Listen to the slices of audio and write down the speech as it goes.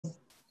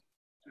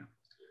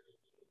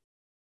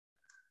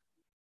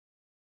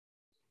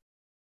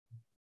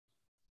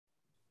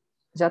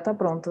Já está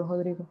pronto,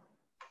 Rodrigo.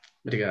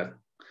 Obrigado.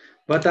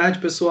 Boa tarde,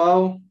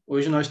 pessoal.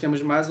 Hoje nós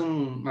temos mais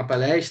uma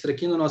palestra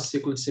aqui no nosso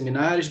ciclo de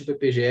seminários do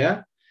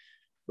PPGE.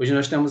 Hoje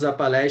nós temos a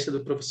palestra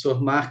do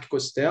professor Mark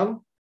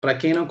Costello. Para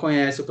quem não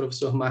conhece o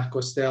professor Mark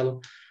Costello,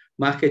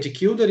 Mark é de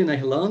Kildare, na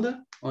Irlanda,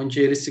 onde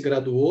ele se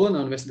graduou na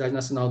Universidade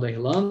Nacional da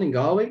Irlanda, em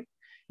Galway,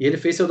 e ele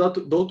fez seu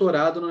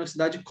doutorado na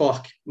Universidade de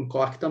Cork, em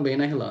Cork também,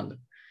 na Irlanda.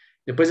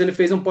 Depois ele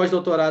fez um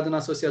pós-doutorado na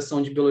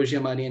Associação de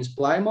Biologia Marinha de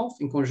Plymouth,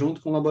 em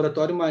conjunto com o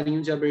Laboratório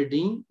Marinho de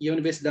Aberdeen e a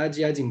Universidade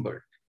de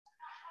Edinburgh.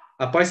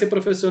 Após ser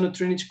professor no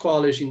Trinity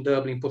College, em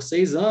Dublin, por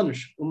 6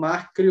 anos, o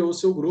Mark criou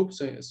seu grupo,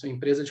 sua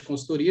empresa de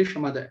consultoria,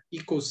 chamada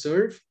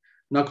EcoServe,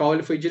 na qual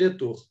ele foi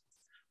diretor.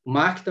 O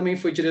Mark também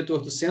foi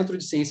diretor do Centro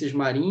de Ciências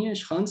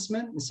Marinhas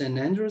Huntsman, em St.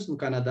 Andrews, no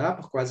Canadá,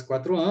 por quase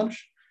 4 anos,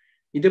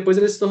 e depois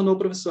ele se tornou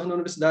professor na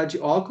Universidade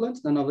de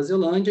Auckland, na Nova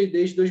Zelândia, e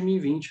desde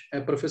 2020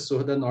 é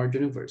professor da Nord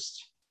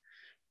University.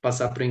 Vou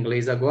passar para o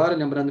inglês agora,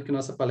 lembrando que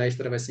nossa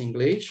palestra vai ser em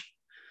inglês.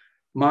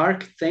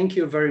 Mark, thank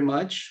you very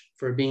much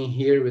for being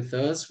here with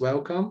us.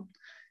 Welcome.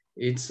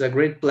 It's a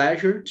great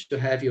pleasure to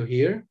have you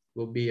here. It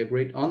will be a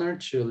great honor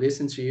to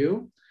listen to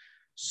you.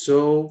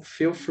 So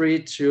feel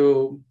free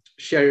to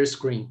share your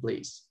screen,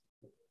 please.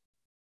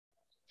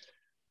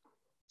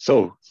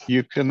 So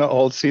you can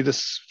all see the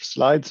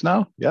slides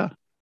now? Yeah?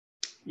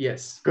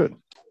 Yes. Good.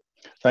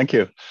 Thank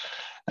you.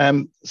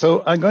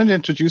 So I'm going to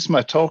introduce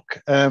my talk.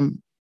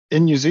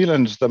 In New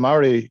Zealand, the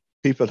Maori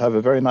people have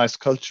a very nice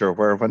culture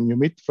where when you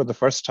meet for the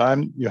first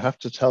time, you have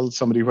to tell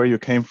somebody where you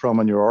came from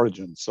and your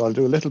origin. So I'll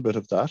do a little bit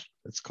of that.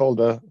 It's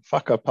called a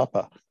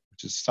whakapapa,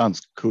 which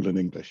sounds cool in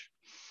English.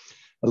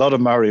 A lot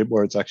of Maori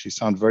words actually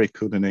sound very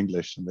cool in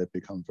English and they've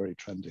become very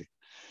trendy.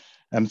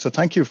 So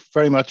thank you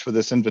very much for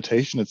this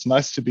invitation. It's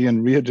nice to be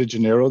in Rio de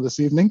Janeiro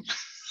this evening,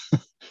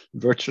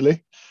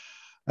 virtually.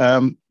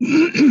 Oh,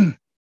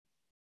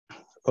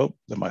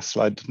 my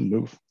slide didn't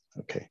move.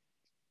 Okay.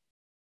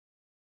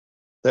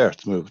 There,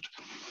 it's moved.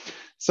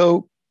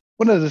 So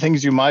one of the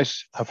things you might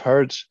have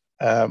heard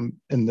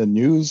in the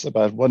news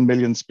about 1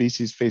 million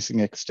species facing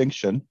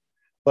extinction,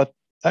 but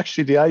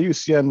actually the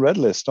IUCN Red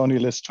List only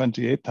lists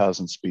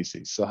 28,000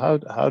 species. So how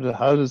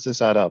does this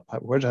add up?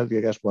 Where do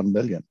you get 1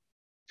 million?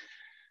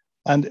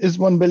 And is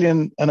 1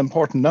 billion an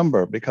important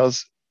number?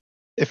 Because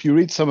if you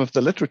read some of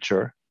the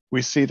literature,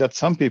 we see that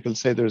some people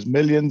say there's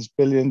millions,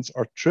 billions,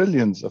 or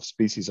trillions of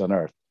species on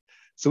Earth.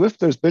 So if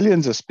there's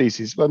billions of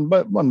species, well,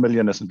 1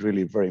 million isn't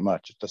really very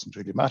much. It doesn't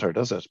really matter,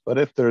 does it? But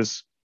if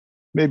there's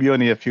maybe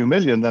only a few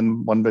million,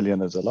 then 1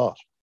 billion is a lot.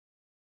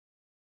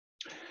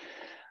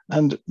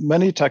 And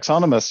many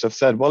taxonomists have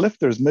said, well, if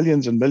there's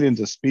millions and millions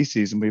of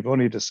species and we've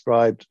only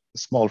described a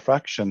small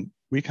fraction,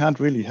 we can't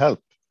really help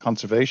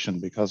conservation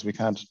because we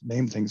can't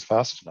name things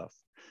fast enough.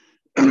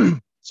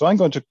 So I'm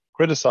going to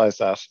criticize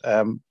that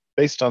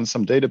based on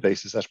some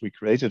databases that we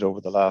created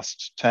over the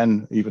last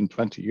 10, even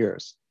 20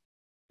 years.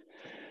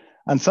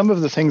 And some of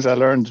the things I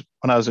learned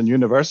when I was in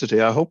university,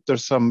 I hope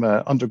there's some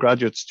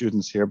undergraduate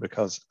students here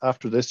because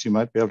after this, you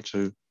might be able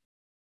to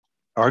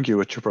argue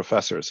with your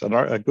professors. And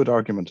a good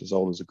argument is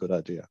always a good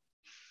idea.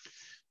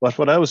 But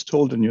what I was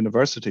told in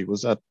university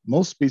was that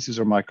most species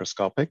are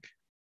microscopic,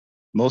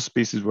 most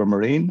species were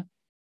marine,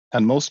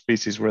 and most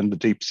species were in the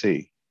deep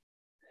sea.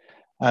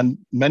 And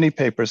many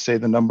papers say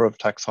the number of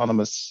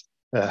taxonomists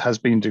has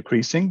been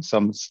decreasing.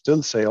 Some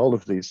still say all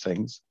of these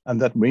things, and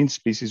that marine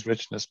species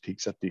richness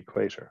peaks at the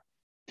equator.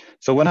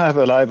 So when I have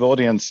a live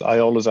audience, I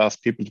always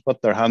ask people to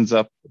put their hands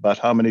up about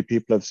how many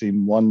people have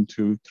seen 1,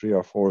 2, 3,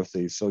 or 4 of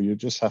these. So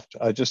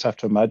I just have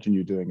to imagine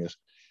you doing it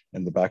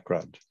in the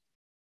background.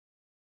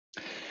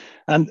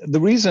 And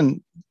the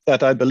reason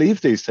that I believe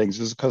these things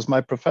is because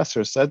my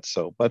professor said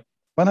so. But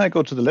when I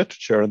go to the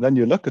literature and then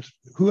you look at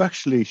who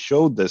actually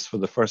showed this for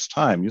the first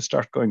time, you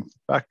start going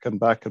back and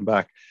back and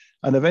back.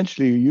 And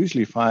eventually you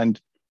usually find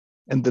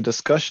in the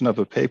discussion of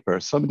a paper,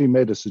 somebody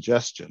made a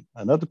suggestion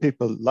and other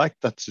people like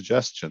that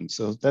suggestion.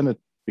 So then it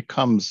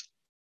becomes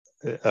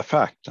a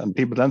fact and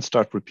people then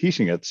start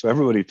repeating it. So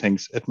everybody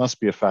thinks it must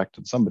be a fact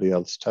and somebody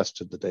else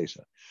tested the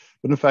data.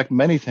 But in fact,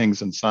 many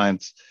things in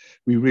science,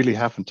 we really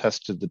haven't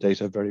tested the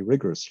data very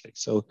rigorously.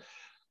 So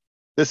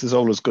this is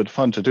always good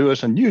fun to do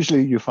it. And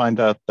usually you find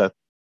out that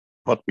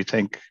what we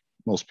think,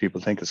 most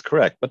people think is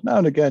correct. But now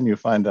and again, you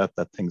find out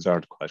that things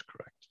aren't quite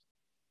correct.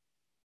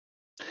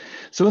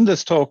 So in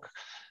this talk,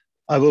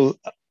 I will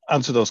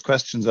answer those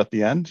questions at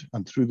the end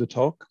and through the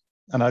talk,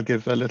 and I'll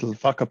give a little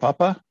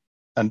whakapapa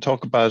and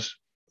talk about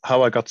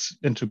how I got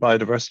into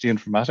biodiversity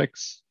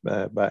informatics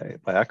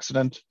by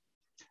accident,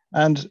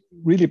 and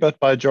really about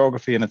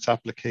biogeography and its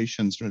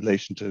applications in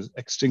relation to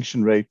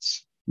extinction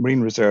rates,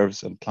 marine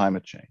reserves, and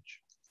climate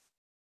change.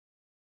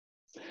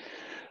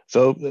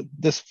 So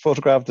this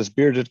photograph, this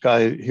bearded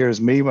guy here is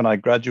me when I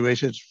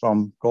graduated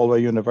from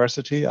Galway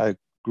University. I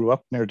grew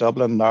up near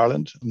Dublin in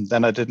Ireland, and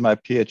then I did my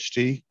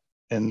PhD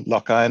in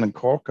Lough in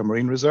Cork, a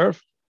marine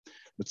reserve,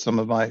 with some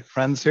of my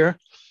friends here.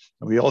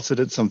 And we also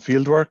did some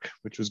field work,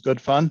 which was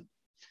good fun.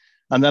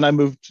 And then I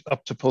moved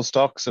up to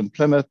postdocs in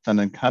Plymouth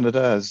and in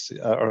Canada,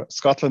 or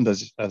Scotland,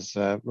 as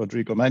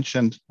Rodrigo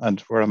mentioned,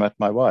 and where I met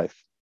my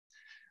wife.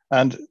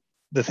 And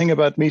the thing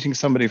about meeting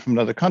somebody from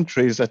another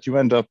country is that you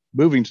end up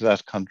moving to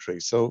that country.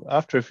 So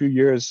after a few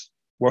years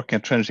working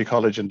at Trinity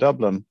College in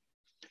Dublin,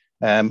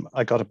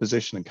 I got a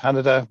position in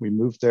Canada. We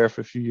moved there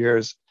for a few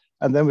years.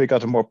 And then we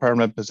got a more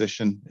permanent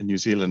position in New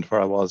Zealand,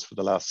 where I was for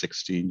the last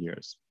 16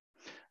 years.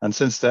 And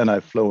since then,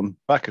 I've flown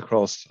back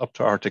across up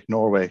to Arctic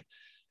Norway,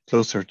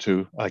 closer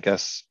to, I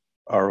guess,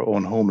 our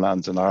own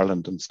homelands in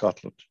Ireland and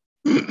Scotland.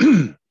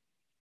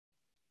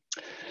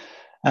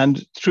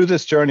 And through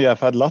this journey, I've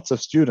had lots of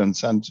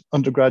students and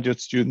undergraduate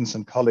students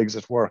and colleagues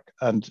at work.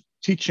 And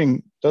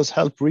teaching does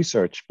help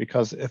research,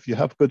 because if you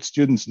have good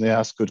students and they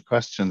ask good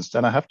questions,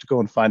 then I have to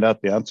go and find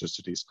out the answers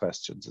to these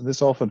questions. And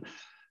this often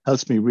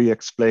helps me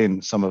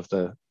re-explain some of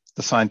the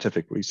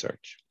scientific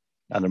research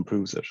and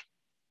improves it.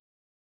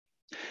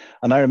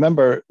 And I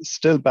remember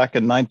still back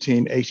in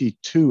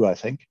 1982, I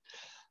think,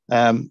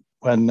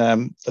 when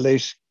the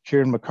late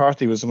Kieran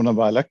McCarthy was one of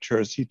my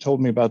lecturers, he told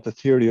me about the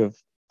theory of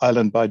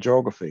island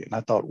biogeography. And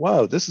I thought,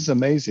 wow, this is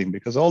amazing,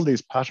 because all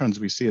these patterns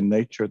we see in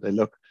nature, they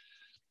look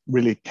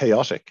really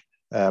chaotic.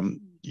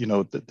 You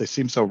know, they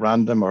seem so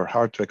random or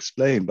hard to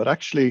explain, but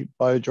actually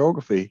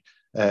biogeography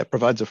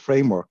provides a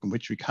framework in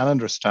which we can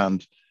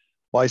understand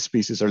why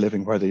species are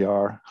living where they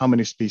are, how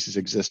many species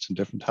exist in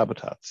different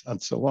habitats,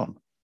 and so on.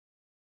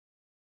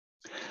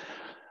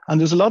 And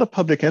there's a lot of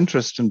public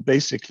interest in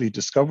basically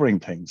discovering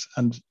things.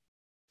 And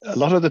a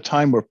lot of the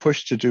time we're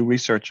pushed to do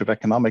research of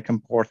economic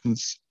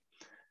importance.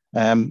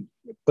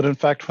 But in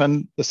fact,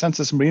 when the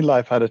Census Marine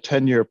Life had a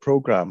 10-year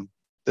program,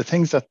 the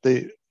things that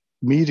the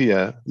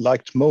media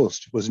liked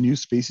most was new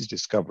species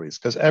discoveries,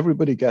 because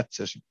everybody gets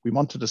it. We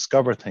want to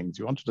discover things.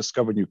 You want to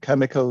discover new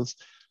chemicals,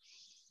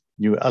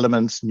 new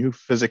elements, new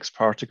physics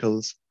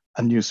particles,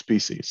 and new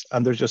species.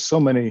 And there's just so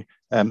many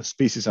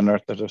species on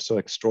Earth that are so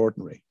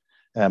extraordinary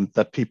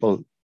that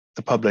people,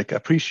 the public,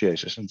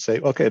 appreciate it and say,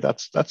 okay,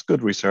 that's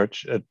good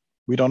research.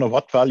 We don't know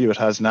what value it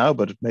has now,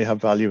 but it may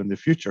have value in the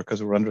future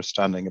because we're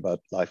understanding about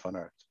life on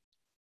Earth.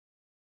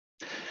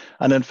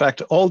 And in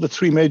fact, all the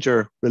three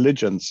major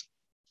religions,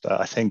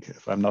 I think,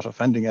 if I'm not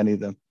offending any of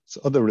them,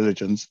 other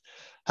religions,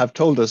 have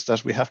told us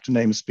that we have to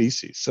name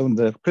species. So in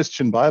the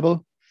Christian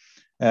Bible,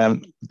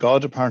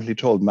 God apparently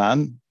told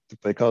man,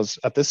 because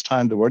at this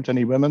time there weren't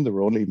any women, there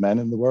were only men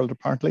in the world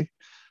apparently.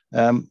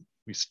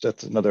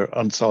 That's another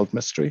unsolved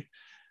mystery.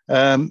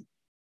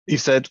 He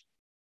said,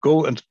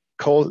 go and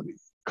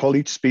call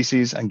each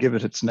species and give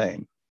it its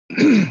name.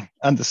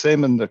 And the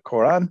same in the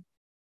Quran.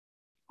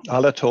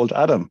 Allah told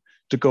Adam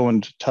to go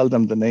and tell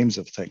them the names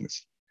of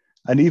things.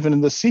 And even in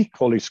the Sikh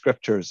holy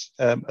scriptures,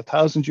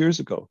 1,000 years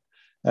ago,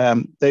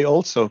 they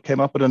also came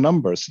up with a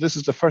number. So this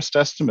is the first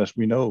estimate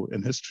we know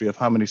in history of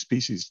how many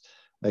species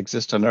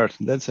exist on Earth.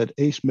 And they said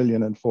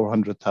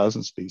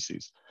 8,400,000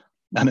 species.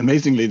 And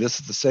amazingly, this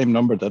is the same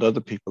number that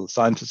other people,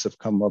 scientists, have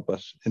come up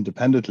with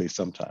independently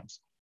sometimes.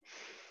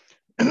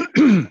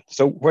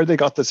 So where they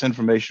got this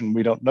information,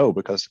 we don't know,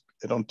 because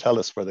they don't tell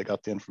us where they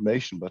got the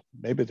information, but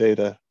maybe they had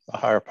a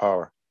higher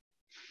power.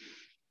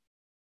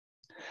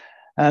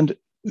 And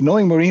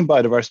knowing marine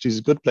biodiversity is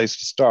a good place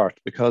to start,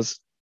 because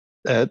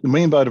the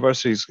marine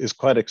biodiversity is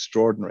quite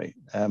extraordinary.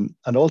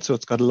 And also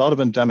it's got a lot of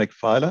endemic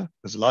phyla,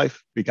 because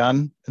life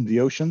began in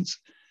the oceans.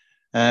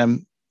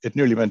 It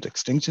nearly went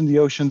extinct in the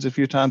oceans a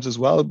few times as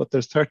well, but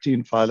there's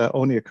 13 phyla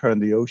only occur in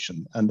the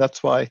ocean. And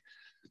that's why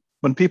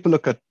when people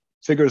look at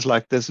figures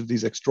like this of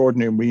these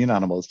extraordinary marine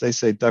animals, they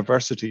say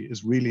diversity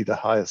is really the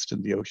highest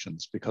in the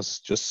oceans, because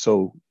it's just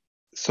so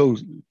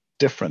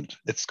different.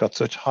 It's got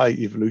such high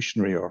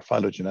evolutionary or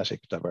phylogenetic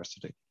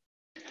diversity.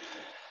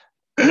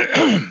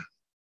 And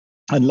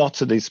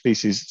lots of these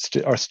species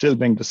are still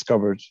being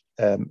discovered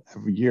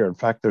every year. In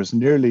fact, there's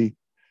nearly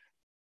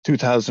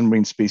 2,000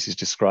 marine species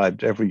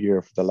described every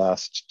year for the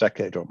last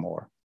decade or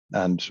more,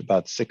 and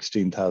about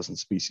 16,000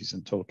 species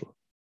in total.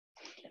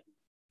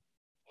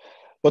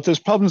 But there's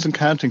problems in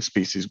counting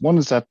species. One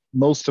is that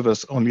most of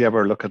us only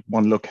ever look at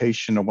one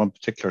location or one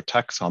particular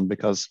taxon,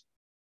 because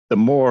the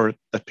more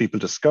that people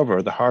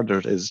discover, the harder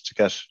it is to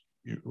get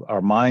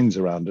our minds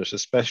around it,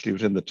 especially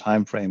within the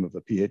time frame of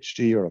a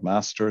PhD or a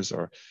master's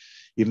or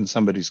even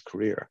somebody's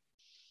career.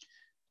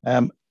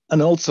 And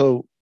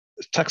also,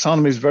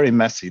 taxonomy is very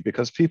messy,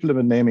 because people have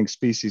been naming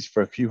species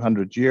for a few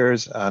hundred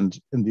years, and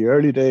in the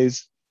early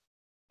days,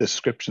 the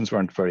descriptions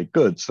weren't very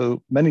good.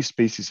 So many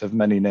species have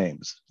many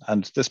names,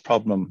 and this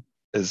problem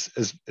is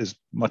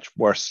much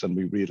worse than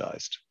we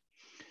realized.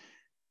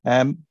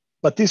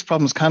 But these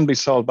problems can be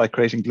solved by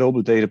creating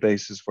global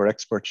databases where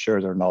experts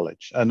share their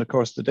knowledge. And of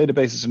course, the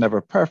databases are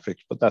never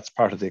perfect, but that's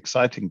part of the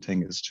exciting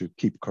thing, is to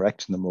keep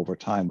correcting them over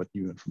time with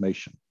new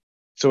information.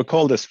 So we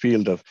call this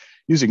field of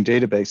using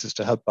databases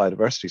to help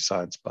biodiversity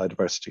science,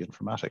 biodiversity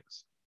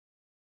informatics.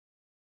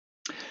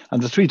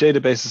 And the three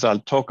databases I'll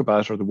talk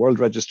about are the World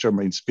Register of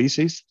Marine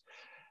Species,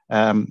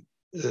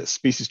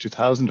 Species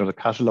 2000, or the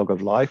Catalogue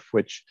of Life,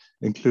 which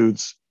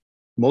includes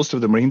most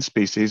of the marine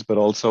species, but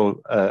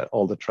also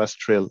all the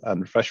terrestrial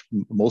and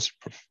most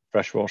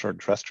freshwater and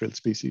terrestrial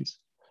species.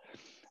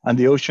 And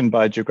the Ocean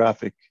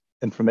Biogeographic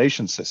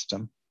Information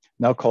System,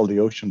 now called the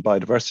Ocean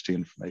Biodiversity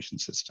Information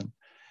System.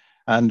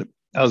 And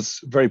I was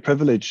very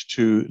privileged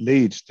to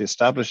lead the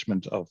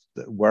establishment of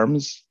the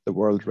worms, the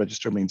World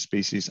Register of Marine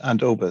Species, and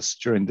obus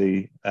during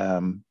the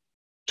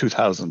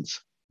 2000s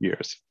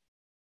years.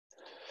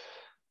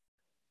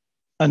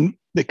 And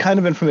the kind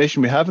of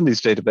information we have in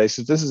these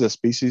databases, this is a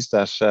species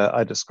that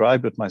I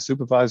described with my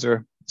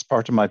supervisor as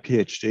part of my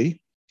PhD.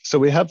 So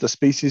we have the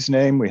species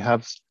name, we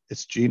have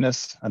its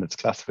genus and its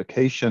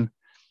classification,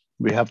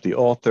 we have the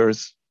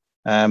authors,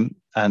 and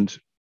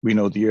we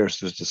know the years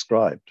it was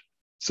described.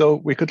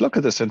 So we could look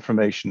at this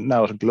information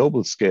now at a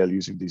global scale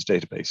using these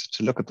databases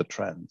to look at the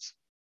trends.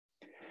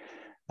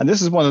 And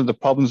this is one of the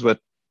problems with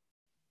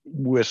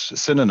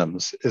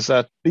synonyms, is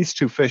that these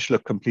two fish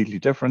look completely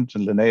different,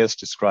 and Linnaeus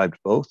described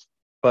both,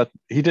 but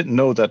he didn't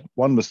know that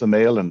one was the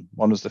male and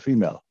one was the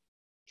female.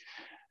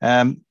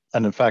 And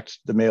in fact,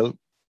 the male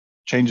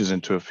changes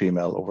into a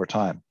female over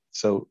time.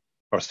 So,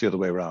 or it's the other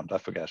way around, I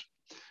forget.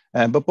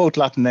 But both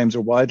Latin names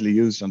are widely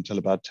used until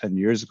about 10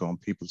 years ago, and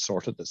people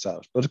sorted this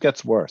out, but it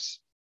gets worse.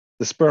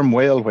 The sperm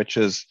whale, which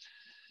is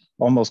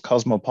almost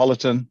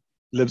cosmopolitan,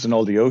 lives in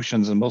all the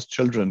oceans, and most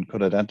children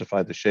could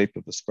identify the shape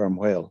of the sperm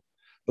whale.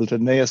 Well,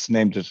 Linnaeus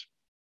named it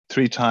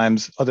 3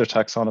 times, other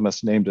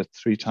taxonomists named it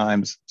 3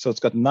 times, so it's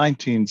got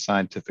 19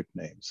 scientific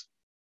names.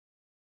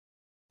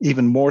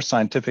 Even more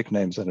scientific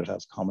names than it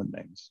has common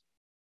names.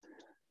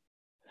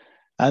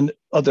 And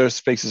other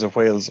species of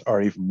whales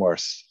are even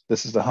worse.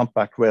 This is the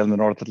humpback whale in the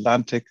North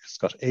Atlantic. It's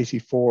got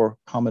 84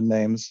 common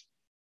names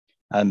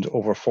and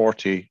over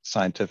 40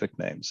 scientific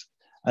names.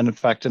 And in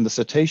fact, in the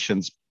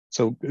cetaceans,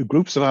 so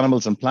groups of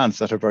animals and plants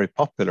that are very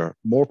popular,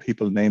 more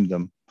people name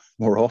them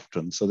more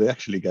often, so they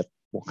actually get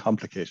more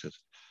complicated.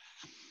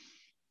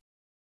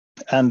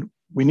 And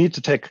we need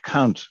to take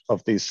account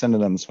of these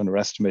synonyms when we're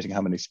estimating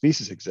how many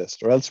species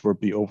exist, or else we'll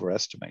be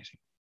overestimating.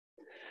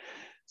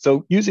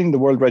 So using the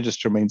World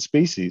Register of Marine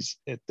Species,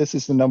 this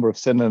is the number of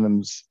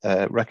synonyms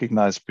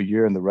recognized per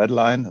year in the red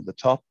line at the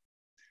top.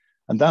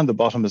 And down the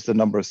bottom is the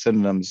number of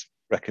synonyms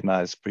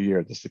recognized per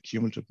year. This is the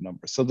cumulative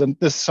number. So then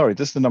this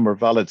is the number of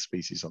valid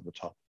species on the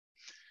top.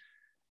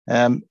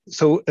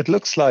 So it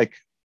looks like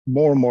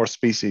more and more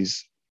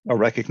species are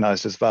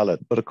recognized as valid,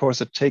 but of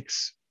course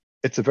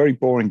it's a very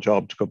boring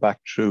job to go back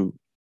through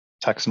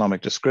taxonomic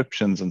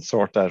descriptions and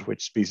sort out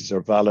which species are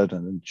valid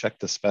and then check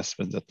the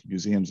specimens at the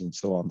museums and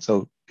so on.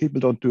 So people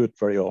don't do it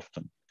very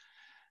often.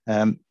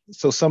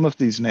 So some of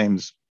these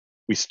names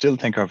we still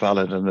think are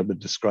valid and have been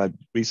described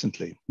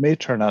recently may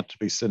turn out to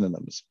be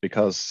synonyms,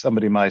 because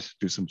somebody might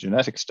do some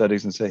genetic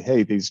studies and say,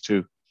 hey, these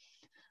two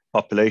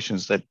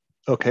populations, they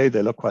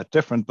look quite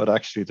different, but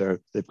actually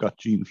they've got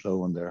gene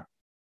flow and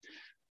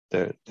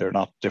they're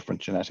not different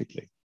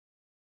genetically.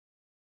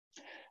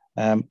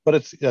 But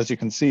it's, as you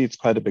can see, it's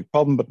quite a big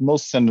problem, but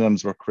most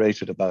synonyms were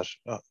created about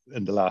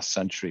in the last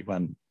century,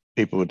 when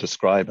people would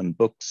describe in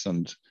books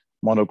and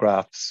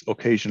monographs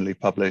occasionally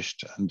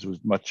published, and it was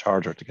much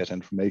harder to get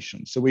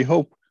information. So we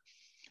hope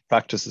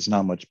practice is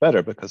now much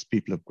better because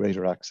people have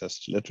greater access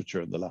to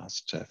literature in the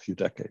last few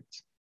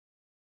decades.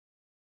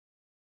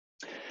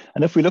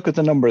 And if we look at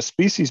the number of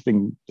species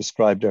being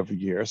described every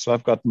year, so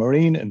I've got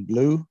marine in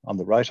blue on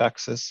the right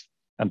axis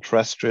and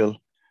terrestrial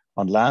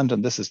on land,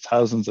 and this is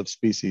thousands of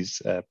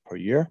species per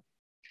year.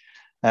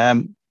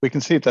 We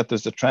can see that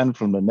there's a trend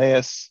from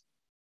Linnaeus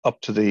up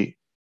to the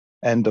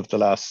end of the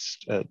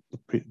last,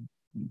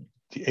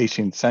 the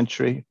 18th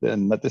century.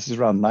 Then this is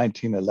around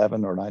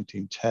 1911 or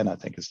 1910, I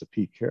think, is the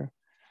peak here.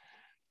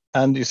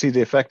 And you see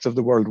the effects of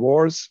the world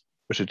wars,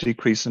 with a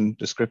decrease in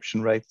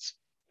description rates.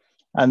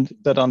 And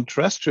that on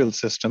terrestrial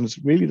systems,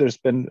 really there's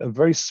been a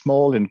very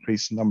small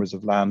increase in numbers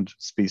of land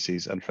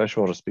species and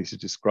freshwater species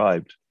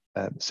described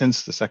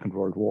since the Second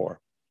World War.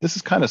 This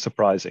is kind of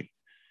surprising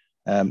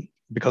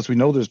because we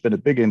know there's been a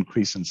big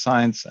increase in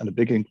science and a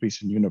big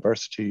increase in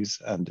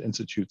universities and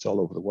institutes all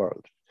over the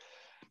world.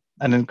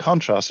 And in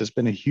contrast, there's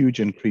been a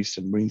huge increase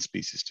in marine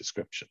species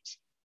descriptions.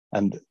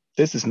 And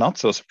this is not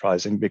so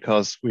surprising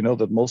because we know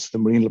that most of the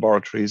marine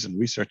laboratories and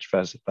research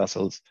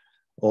vessels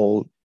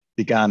all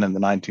began in the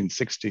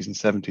 1960s and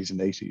 70s and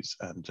 80s.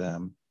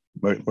 And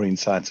marine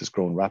science has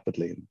grown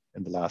rapidly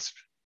in the last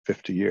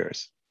 50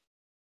 years.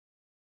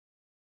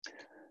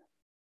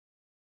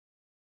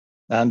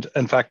 And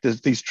in fact,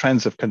 these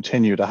trends have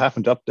continued. I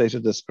haven't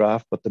updated this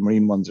graph, but the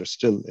marine ones are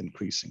still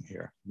increasing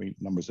here,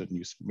 numbers of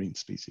new marine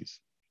species.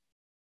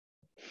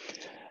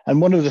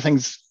 And one of the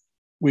things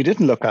we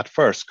didn't look at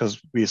first,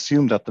 because we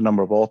assumed that the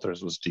number of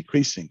authors was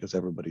decreasing because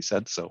everybody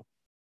said so.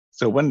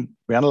 So when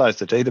we analyzed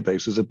the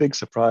database, it was a big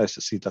surprise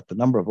to see that the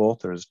number of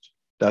authors,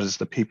 that is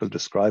the people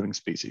describing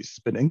species, has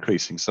been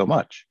increasing so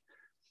much.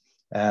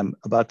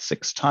 About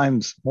 6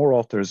 times more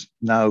authors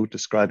now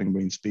describing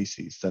marine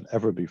species than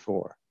ever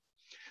before.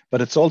 But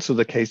it's also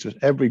the case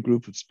with every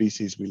group of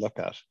species we look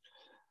at.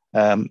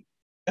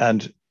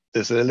 And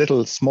there's a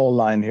little small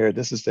line here.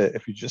 This is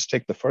if you just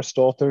take the first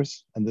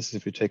authors, and this is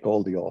if you take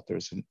all the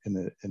authors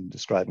in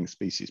describing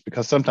species,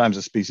 because sometimes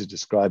a species is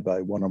described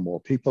by 1 or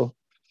more people,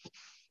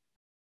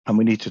 and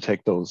we need to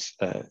take those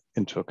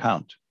into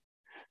account.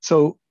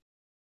 So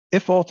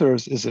if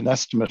authors is an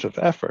estimate of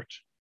effort,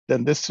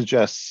 then this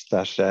suggests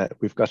that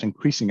we've got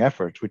increasing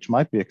effort, which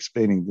might be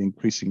explaining the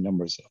increasing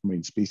numbers of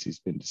marine species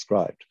being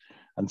described.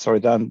 And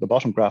sorry, down the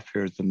bottom graph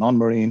here is the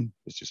non-marine,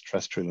 which is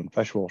terrestrial and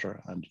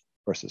freshwater, and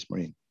versus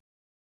marine.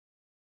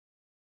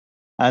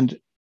 And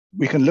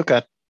we can look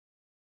at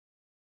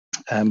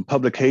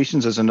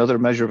publications as another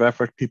measure of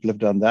effort. People have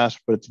done that,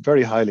 but it's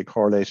very highly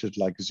correlated,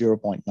 like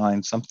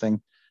 0.9 something,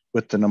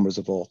 with the numbers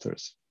of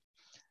authors.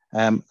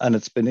 And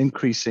it's been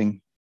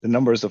increasing, the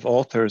numbers of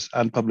authors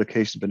and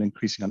publications have been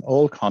increasing on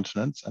all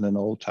continents and in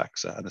all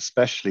taxa, and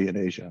especially in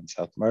Asia and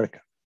South America.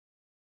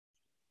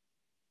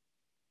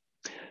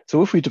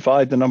 So if we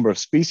divide the number of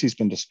species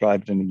been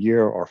described in a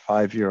year or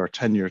 5-year or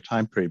 10-year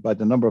time period by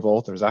the number of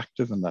authors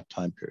active in that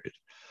time period,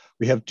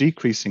 we have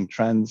decreasing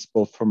trends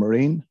both for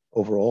marine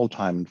over all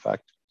time, in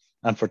fact,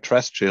 and for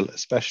terrestrial,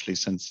 especially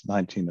since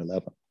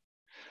 1911.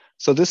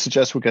 So this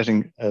suggests we're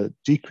getting a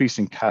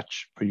decreasing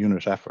catch per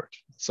unit effort.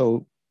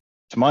 So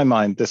to my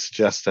mind, this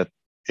suggests that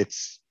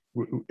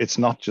it's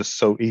not just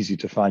so easy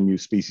to find new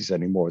species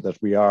anymore, that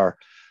we are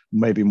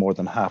maybe more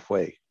than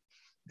halfway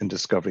in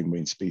discovering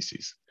marine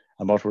species.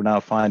 And what we're now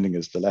finding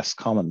is the less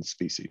common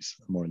species,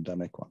 the more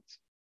endemic ones.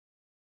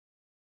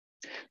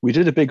 We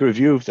did a big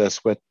review of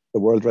this with the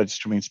World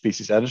Register of Marine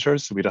Species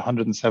editors. So we had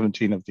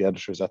 117 of the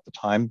editors at the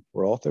time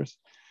were authors.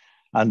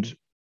 And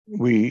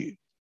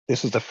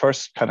this was the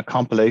first kind of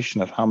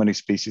compilation of how many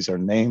species are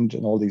named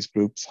in all these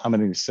groups, how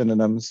many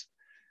synonyms,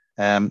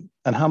 and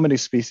how many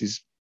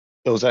species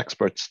those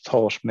experts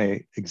thought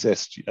may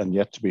exist and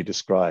yet to be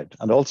described.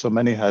 And also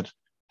many had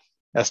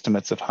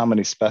estimates of how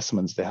many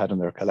specimens they had in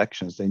their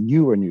collections they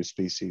knew were new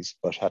species,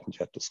 but hadn't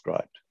yet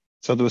described.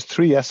 So there was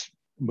 3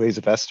 ways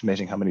of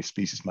estimating how many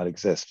species might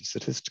exist: a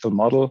statistical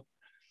model,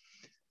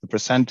 the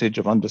percentage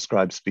of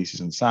undescribed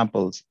species in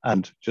samples,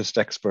 and just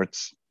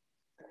experts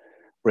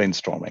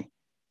brainstorming.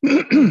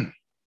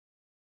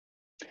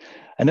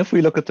 And if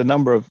we look at the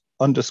number of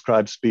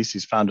undescribed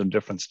species found in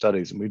different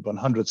studies, and we've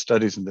 100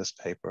 studies in this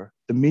paper,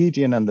 the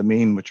median and the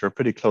mean, which are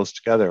pretty close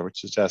together,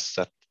 which suggests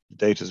that the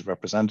data is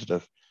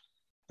representative,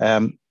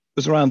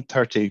 was around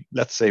 30,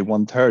 let's say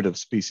 1/3 of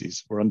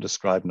species were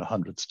undescribed in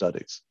 100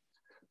 studies.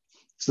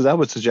 So that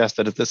would suggest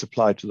that if this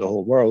applied to the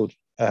whole world,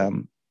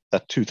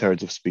 that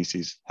 2/3 of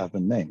species have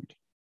been named.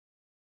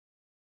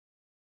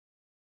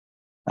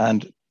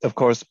 And of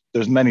course,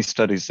 there's many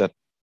studies that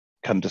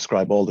can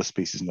describe all the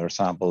species in their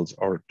samples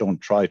or don't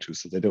try to,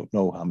 so they don't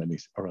know how many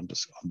are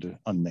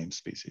unnamed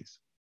species.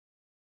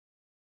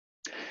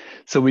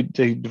 So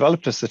they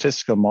developed a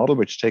statistical model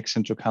which takes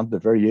into account the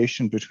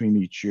variation between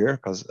each year,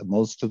 because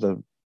most of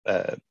the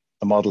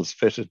models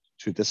fitted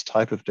to this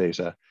type of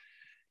data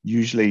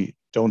usually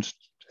don't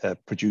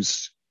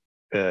produce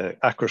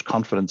accurate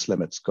confidence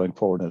limits going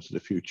forward into the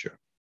future.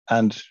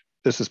 And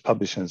this was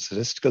published in a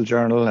statistical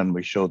journal, and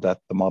we showed that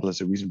the model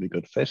is a reasonably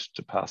good fit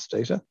to past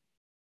data.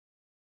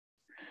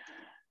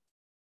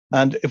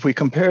 And if we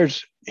compared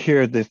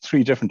here the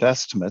 3 different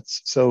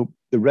estimates, so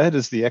the red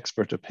is the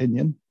expert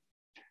opinion,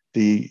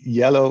 the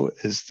yellow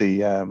is the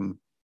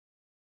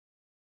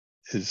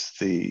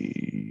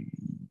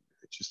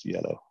just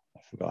yellow,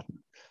 I've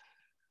forgotten.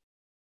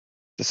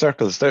 The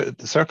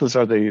circles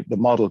are the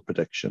model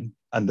prediction,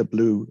 and the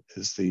blue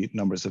is the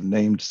numbers of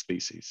named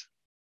species.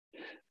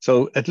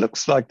 So it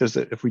looks like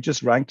if we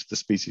just ranked the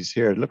species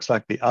here, it looks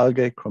like the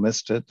algae,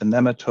 chromista, the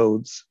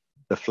nematodes,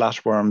 the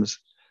flatworms,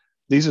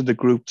 these are the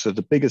groups of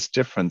the biggest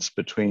difference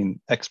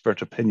between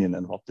expert opinion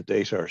and what the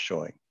data are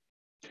showing.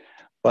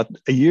 But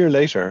a year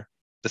later,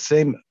 the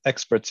same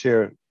experts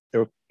here, they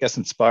were, I guess,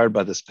 inspired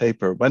by this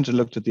paper, went and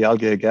looked at the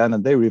algae again,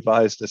 and they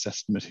revised this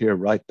estimate here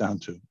right down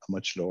to a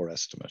much lower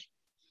estimate.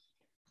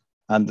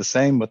 And the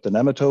same with the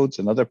nematodes.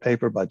 Another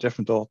paper by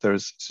different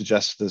authors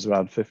suggested there's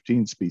around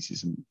 15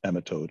 species in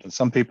nematode. And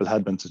some people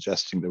had been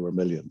suggesting there were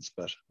millions,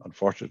 but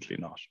unfortunately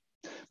not.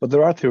 But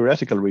there are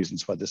theoretical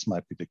reasons why this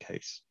might be the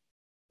case.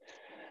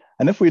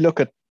 And if we look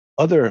at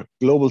other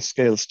global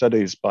scale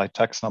studies by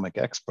taxonomic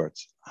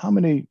experts, how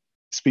many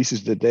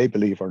species did they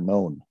believe are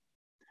known?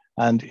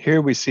 And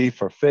here we see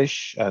for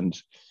fish and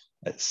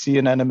sea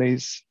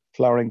anemones,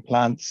 flowering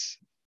plants,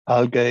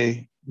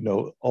 algae,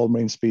 all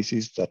marine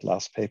species, that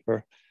last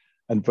paper,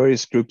 and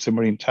various groups of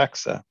marine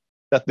taxa,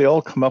 that they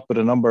all come up with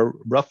a number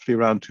roughly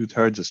around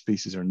 2/3 of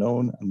species are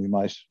known, and we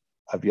might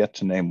have yet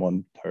to name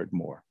 1/3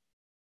 more.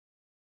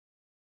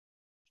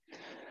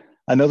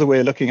 Another way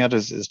of looking at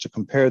it is to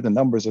compare the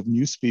numbers of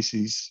new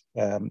species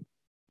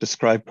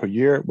described per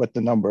year with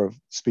the number of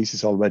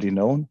species already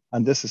known,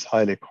 and this is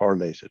highly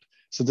correlated.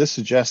 So this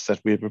suggests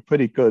that we have a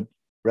pretty good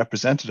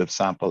representative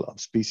sample of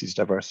species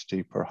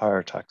diversity per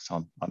higher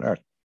taxon on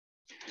Earth.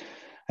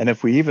 And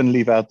if we even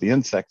leave out the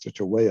insects, which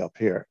are way up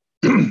here,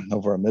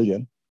 over 1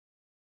 million,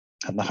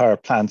 and the higher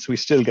plants, we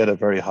still get a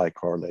very high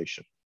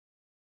correlation.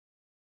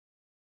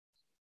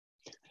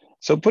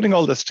 So putting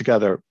all this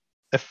together,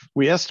 if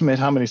we estimate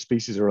how many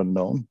species are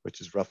unknown,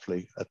 which is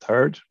roughly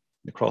 1/3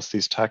 across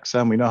these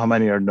taxa, and we know how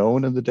many are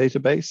known in the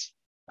database,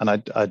 and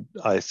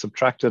I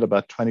subtracted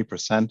about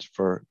 20%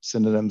 for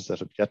synonyms that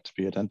have yet to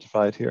be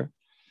identified here,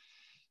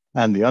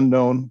 and the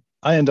unknown,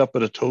 I end up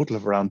with a total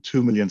of around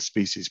 2 million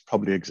species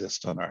probably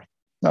exist on Earth.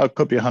 Now, it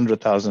could be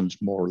 100,000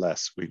 more or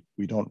less.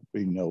 We don't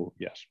really know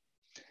yet.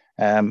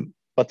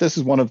 But this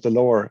is one of the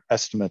lower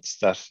estimates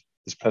that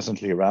is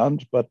presently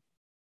around. But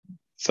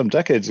some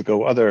decades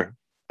ago, other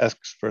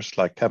experts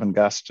like Kevin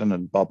Gaston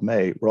and Bob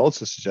May were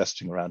also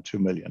suggesting around 2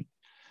 million.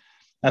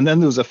 And then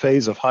there was a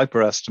phase of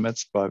hyper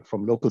estimates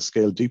from local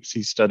scale deep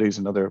sea studies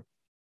and other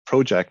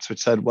projects,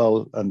 which said,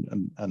 well,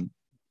 and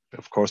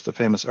of course, the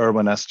famous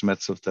Irwin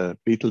estimates of the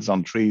beetles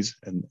on trees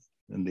in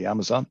the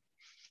Amazon,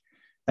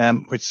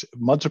 which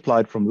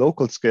multiplied from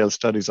local scale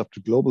studies up to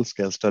global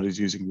scale studies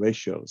using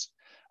ratios.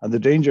 And the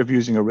danger of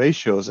using a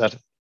ratio is that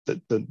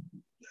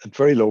at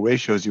very low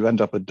ratios, you end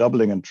up with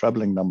doubling and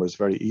trebling numbers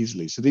very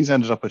easily. So these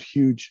ended up at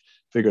huge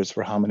figures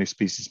for how many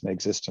species may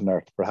exist on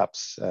Earth,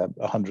 perhaps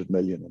 100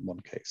 million in one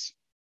case.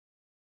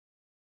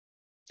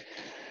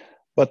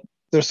 But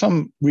there's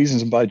some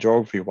reasons in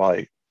biogeography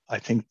why I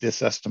think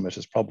this estimate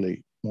is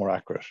probably more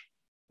accurate.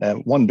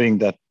 One being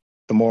that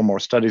the more and more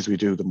studies we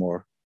do, the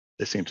more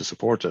they seem to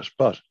support it.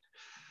 But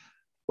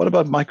what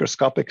about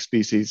microscopic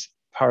species,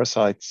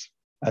 parasites,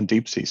 and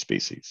deep sea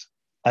species?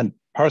 And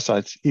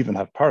parasites even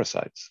have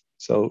parasites.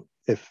 So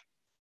if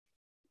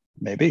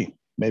maybe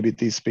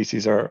these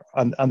species are,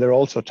 and they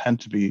also tend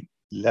to be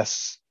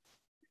less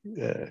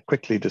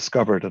quickly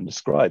discovered and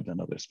described than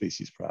other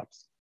species,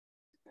 perhaps.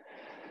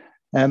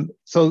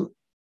 So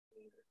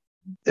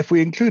if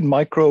we include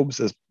microbes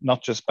as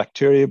not just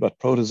bacteria, but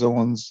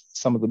protozoans,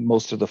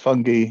 most of the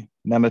fungi,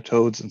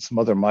 nematodes, and some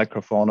other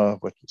microfauna,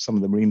 but some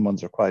of the marine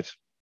ones are quite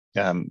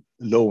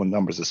low in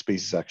numbers of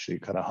species, actually,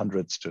 kind of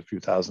hundreds to a few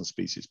thousand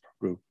species per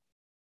group.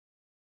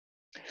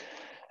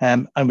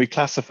 And we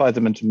classify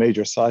them into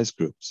major size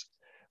groups.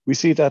 We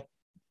see that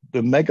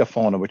the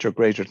megafauna, which are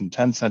greater than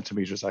 10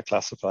 centimeters, are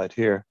classified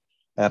here.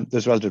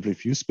 There's relatively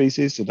few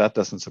species, so that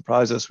doesn't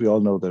surprise us. We all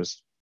know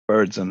there's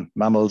birds and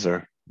mammals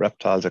or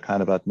reptiles are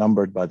kind of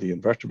outnumbered by the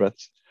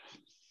invertebrates.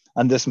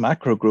 And this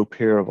macro group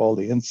here of all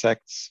the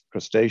insects,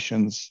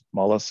 crustaceans,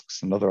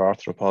 mollusks, and other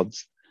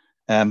arthropods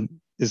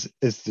is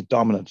the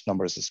dominant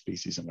numbers of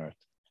species on Earth.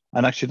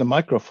 And actually the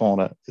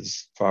microfauna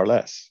is far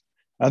less.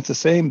 And it's the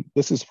same,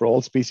 this is for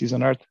all species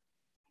on Earth.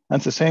 And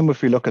it's the same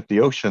if we look at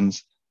the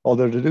oceans,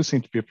 although there do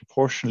seem to be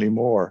proportionally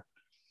more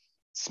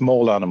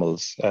small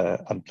animals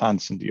and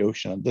plants in the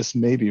ocean. And this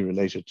may be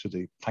related to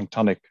the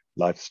planktonic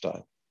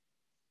lifestyle.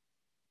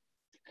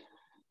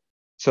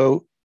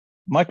 So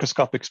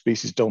microscopic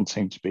species don't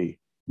seem to be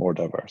more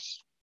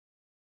diverse.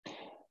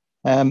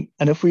 And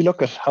if we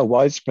look at how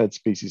widespread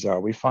species are,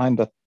 we find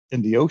that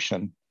in the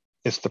ocean,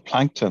 it's the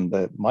plankton,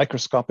 the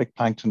microscopic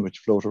plankton which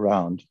float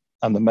around,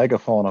 and the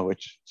megafauna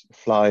which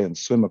fly and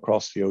swim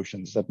across the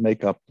oceans that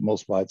make up the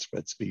most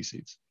widespread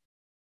species.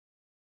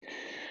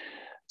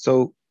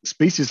 So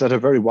species that are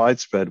very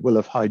widespread will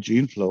have high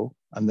gene flow,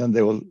 and then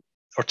they will,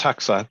 or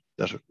taxa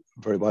that are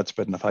very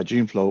widespread and have high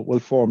gene flow, will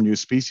form new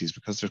species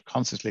because they're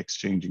constantly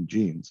exchanging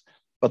genes.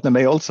 But they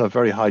may also have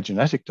very high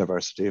genetic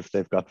diversity if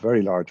they've got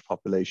very large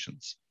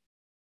populations.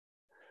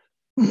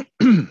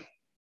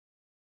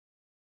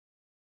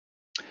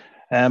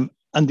 And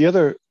the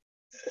other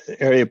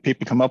area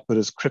people come up with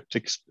is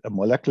cryptic,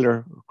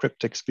 molecular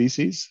cryptic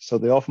species. So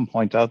they often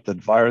point out that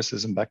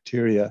viruses and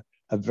bacteria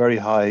have very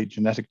high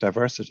genetic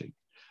diversity.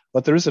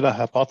 But there is a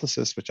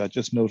hypothesis, which I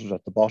just noted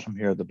at the bottom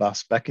here, the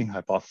Bass-Becking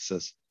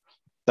hypothesis,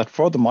 that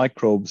for the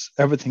microbes,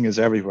 everything is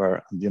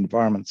everywhere and the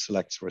environment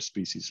selects where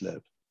species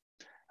live.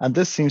 And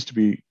this seems to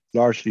be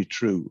largely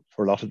true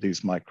for a lot of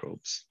these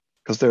microbes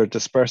because they're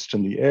dispersed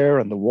in the air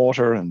and the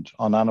water and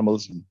on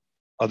animals and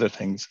other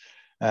things.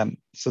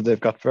 So they've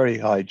got very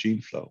high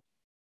gene flow.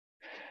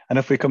 And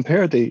if we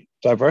compare the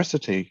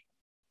diversity,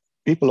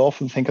 people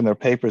often think in their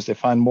papers they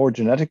find more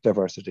genetic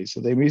diversity.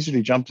 So they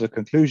immediately jump to the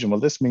conclusion, well,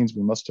 this means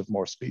we must have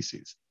more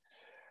species.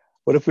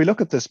 But if we look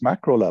at this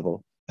macro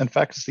level, in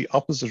fact, it's the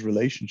opposite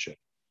relationship.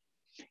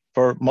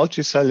 For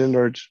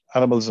multicellular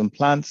animals and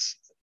plants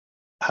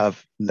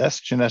have less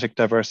genetic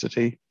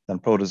diversity than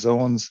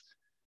protozoans,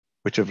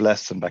 which have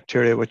less than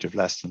bacteria, which have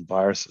less than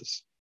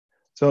viruses.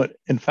 So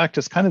in fact,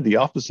 it's kind of the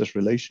opposite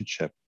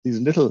relationship. These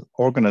little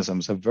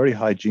organisms have very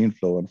high gene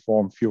flow and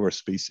form fewer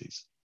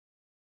species.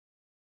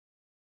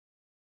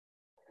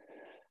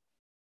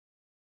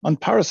 On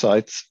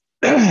parasites,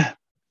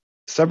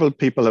 several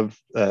people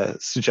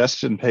have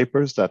suggested in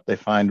papers that they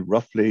find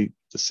roughly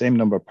the same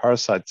number of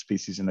parasite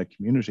species in a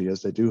community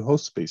as they do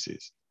host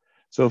species.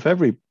 So if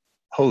every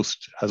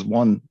host has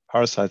one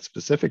parasite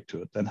specific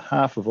to it, then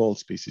half of all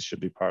species should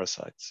be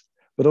parasites.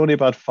 But only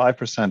about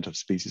 5% of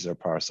species are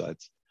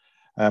parasites.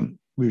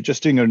 We were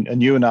just doing a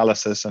new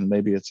analysis, and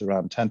maybe it's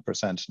around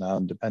 10% now,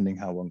 and depending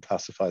how one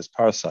classifies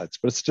parasites,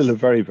 but it's still a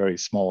very, very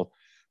small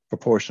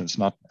proportion. It's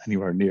not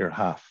anywhere near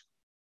half.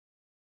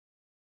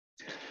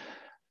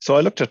 So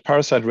I looked at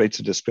parasite rates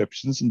and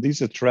descriptions, and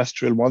these are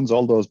terrestrial ones,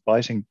 all those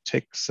biting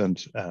ticks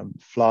and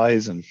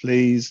flies and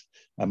fleas,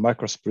 and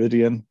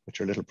microsporidium,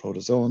 which are little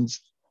protozoans.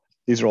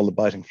 These are all the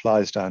biting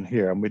flies down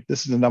here. And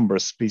this is the number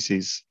of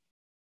species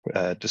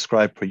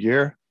described per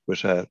year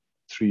with a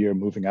 3-year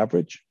moving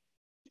average.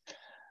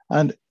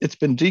 And it's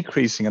been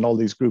decreasing in all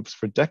these groups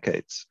for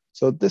decades.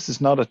 So this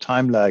is not a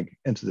time lag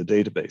into the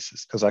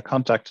databases, because I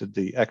contacted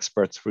the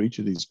experts for each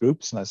of these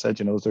groups and I said,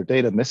 is there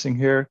data missing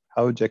here?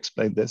 How would you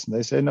explain this? And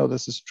they say, no,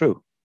 this is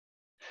true.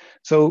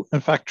 So in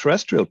fact,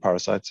 terrestrial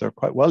parasites are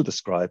quite well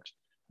described,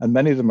 and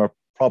many of them are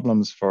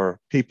problems for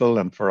people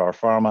and for our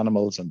farm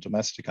animals and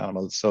domestic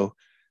animals. So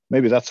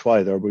maybe that's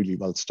why they're really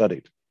well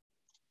studied.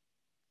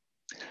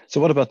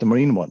 So what about the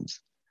marine ones?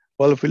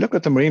 Well, if we look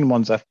at the marine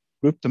ones, I've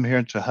grouped them here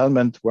into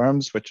helminth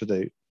worms, which are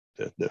the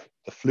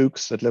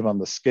flukes that live on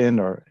the skin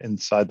or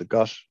inside the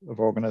gut of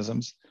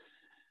organisms,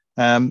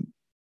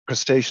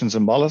 crustaceans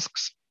and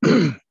mollusks.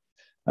 And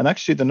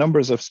actually the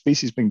numbers of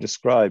species being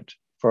described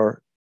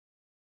for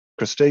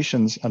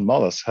crustaceans and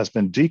mollusks has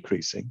been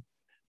decreasing,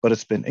 but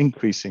it's been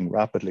increasing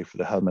rapidly for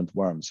the helminth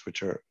worms,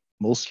 which are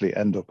mostly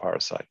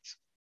endoparasites.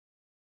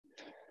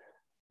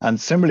 And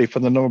similarly,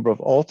 for the number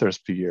of authors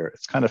per year,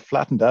 it's kind of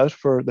flattened out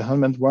for the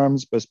helminth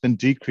worms, but it's been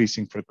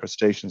decreasing for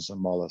crustaceans and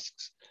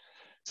mollusks.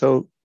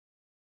 So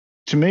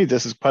to me,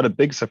 this is quite a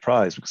big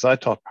surprise, because I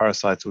thought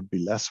parasites would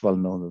be less well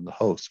known than the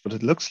hosts, but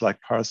it looks like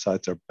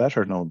parasites are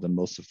better known than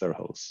most of their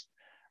hosts.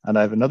 And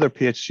I have another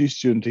PhD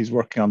student, he's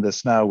working on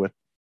this now with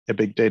a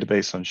big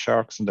database on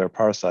sharks and their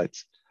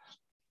parasites.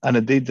 And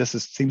indeed, this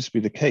seems to be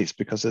the case,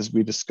 because as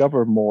we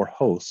discover more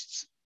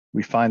hosts,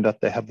 we find that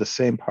they have the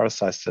same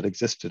parasites that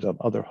existed on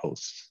other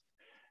hosts.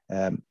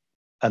 And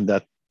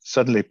that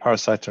suddenly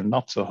parasites are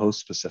not so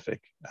host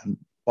specific. And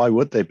why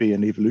would they be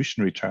in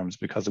evolutionary terms?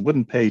 Because it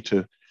wouldn't pay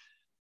to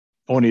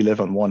only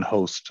live on one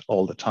host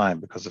all the time,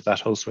 because if that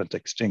host went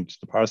extinct,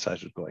 the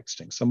parasite would go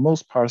extinct. So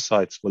most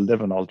parasites will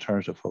live on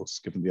alternative hosts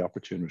given the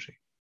opportunity.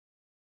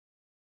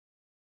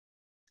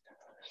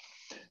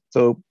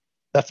 So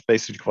that's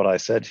basically what I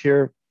said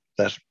here,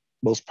 that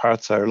most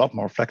parasites are a lot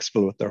more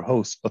flexible with their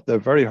hosts, but they're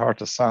very hard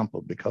to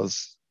sample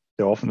because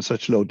they're often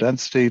such low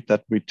density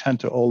that we tend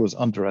to always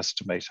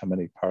underestimate how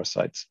many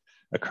parasites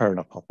occur in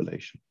a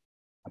population,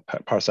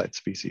 a parasite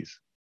species.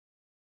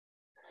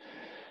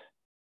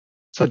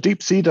 So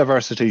deep sea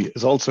diversity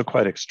is also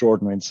quite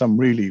extraordinary, and some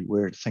really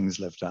weird things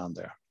live down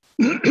there.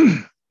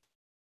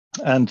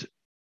 And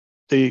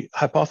the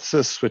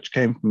hypothesis, which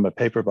came from a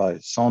paper by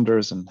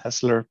Saunders and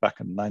Hessler back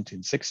in the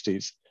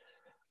 1960s,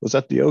 was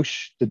that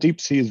the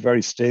deep sea is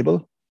very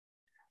stable.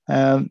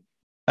 And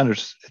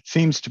it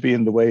seems to be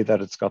in the way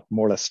that it's got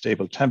more or less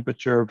stable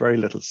temperature, very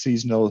little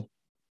seasonal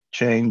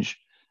change.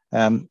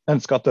 And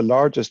it's got the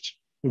largest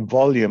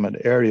volume and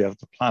area of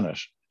the planet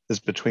is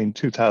between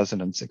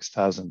 2,000 and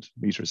 6,000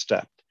 meters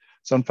depth.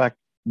 So in fact,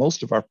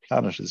 most of our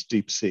planet is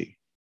deep sea.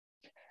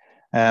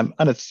 And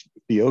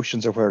the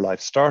oceans are where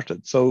life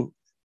started. So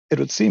it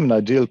would seem an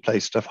ideal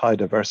place to have high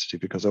diversity,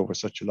 because over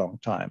such a long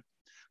time.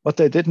 What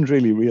they didn't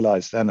really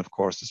realize then, of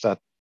course, is that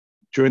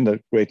during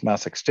the great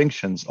mass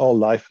extinctions, all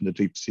life in the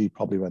deep sea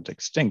probably went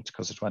extinct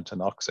because it went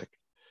anoxic.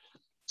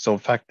 So in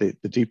fact,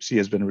 the deep sea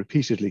has been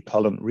repeatedly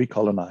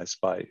recolonized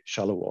by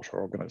shallow water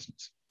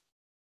organisms.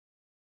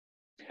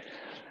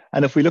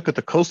 And if we look at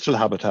the coastal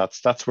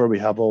habitats, that's where we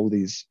have all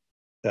these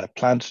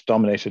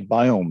plant-dominated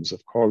biomes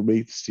of coral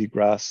reefs,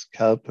 seagrass,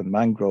 kelp, and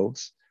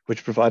mangroves,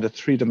 which provide a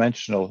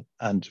three-dimensional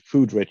and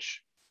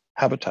food-rich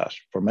habitat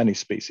for many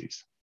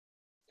species.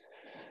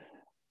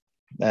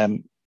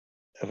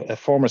 A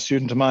former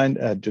student of mine,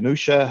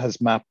 Danusha, has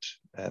mapped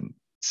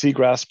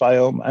seagrass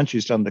biome, and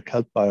she's done the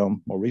kelp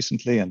biome more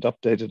recently and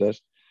updated it.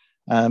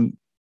 And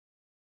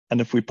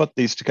if we put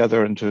these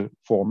together into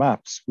 4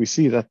 maps, we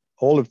see that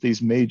all of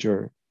these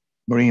major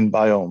marine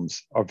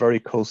biomes are very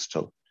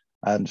coastal,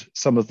 and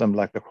some of them,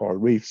 like the coral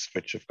reefs,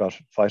 which have got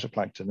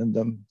phytoplankton in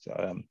them,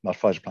 not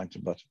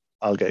phytoplankton, but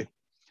algae,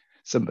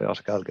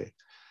 symbiotic algae,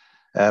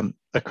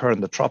 occur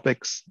in the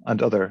tropics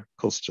and other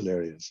coastal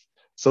areas.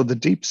 So the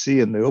deep sea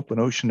and the open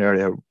ocean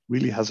area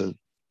really has a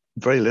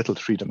very little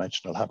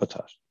three-dimensional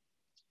habitat.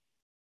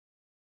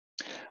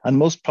 And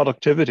most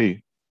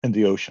productivity in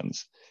the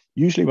oceans,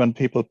 usually when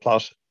people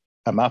plot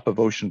a map of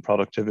ocean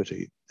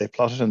productivity, they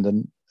plot it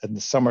in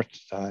the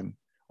summertime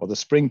or the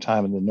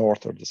springtime in the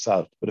north or the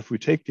south. But if we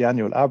take the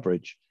annual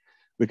average,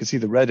 we can see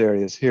the red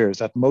areas here is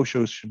that most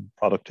ocean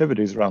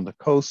productivity is around the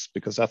coast,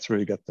 because that's where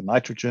you get the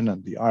nitrogen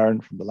and the iron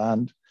from the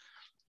land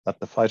that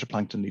the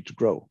phytoplankton need to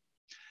grow.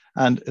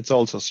 And it's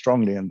also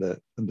strongly in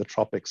the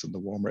tropics and the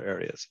warmer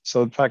areas.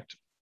 So in fact,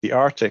 the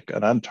Arctic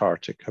and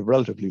Antarctic have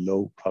relatively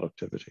low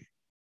productivity.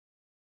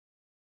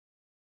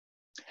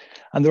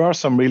 And there are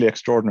some really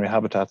extraordinary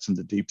habitats in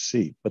the deep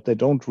sea, but they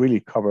don't really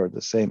cover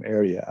the same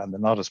area, and they're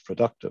not as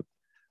productive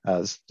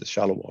as the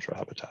shallow water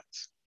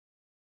habitats.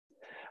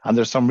 And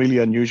there's some really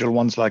unusual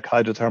ones like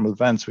hydrothermal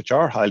vents, which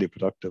are highly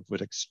productive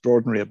with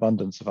extraordinary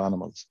abundance of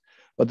animals,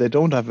 but they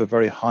don't have a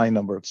very high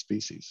number of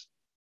species.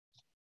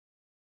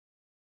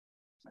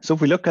 So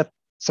if we look at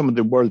some of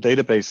the world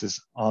databases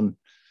on,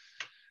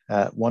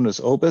 one is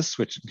OBIS,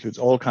 which includes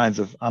all kinds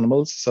of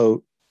animals.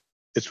 So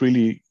it's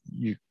really,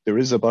 there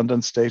is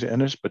abundance data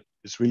in it, but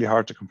it's really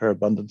hard to compare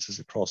abundances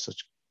across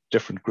such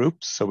different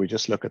groups. So we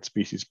just look at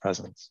species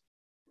presence.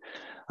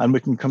 And we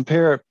can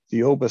compare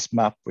the OBIS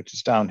map, which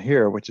is down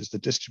here, which is the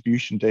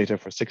distribution data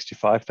for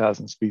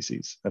 65,000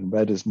 species, and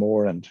red is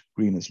more and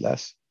green is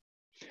less.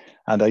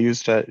 And I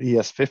used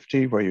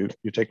ES50, where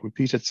you take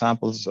repeated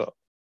samples. So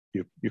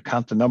you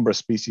count the number of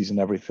species in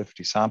every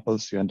 50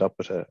 samples. You end up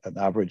with an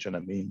average and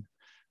a mean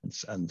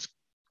and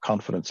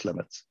confidence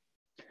limits.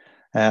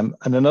 And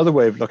another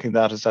way of looking at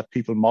that is that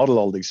people model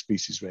all these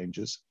species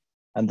ranges.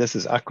 And this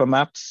is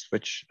Aquamaps,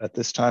 which at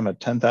this time had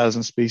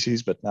 10,000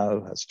 species, but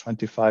now has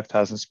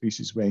 25,000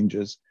 species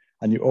ranges,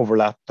 and you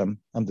overlap them.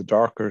 And the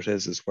darker it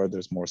is where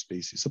there's more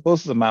species. So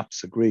both of the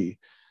maps agree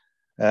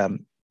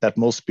that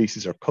most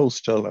species are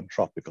coastal and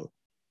tropical.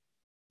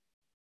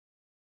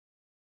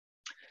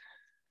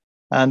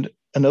 And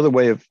another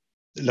way of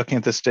looking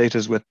at this data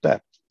is with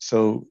depth.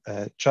 So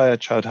Chaya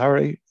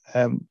Chowdhury,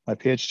 my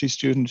PhD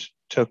student,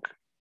 took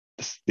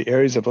the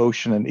areas of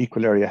ocean and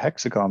equal area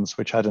hexagons,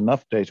 which had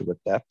enough data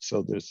with depth.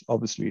 So there's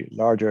obviously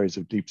large areas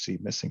of deep sea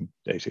missing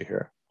data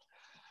here.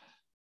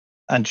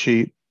 And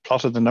she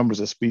plotted the numbers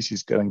of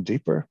species going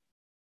deeper.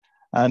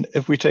 And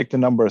if we take the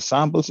number of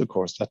samples, of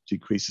course, that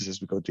decreases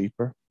as we go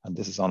deeper. And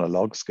this is on a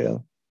log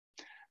scale.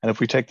 And if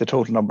we take the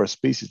total number of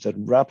species, that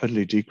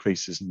rapidly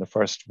decreases in the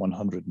first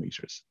 100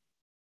 meters.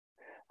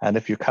 And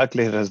if you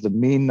calculate it as the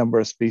mean number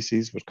of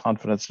species with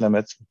confidence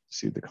limits,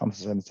 see the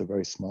confidence limits are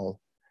very small,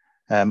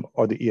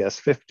 or the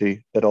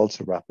ES50, that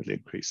also rapidly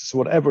increases. So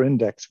whatever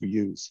index we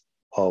use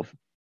of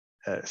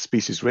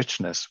species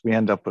richness, we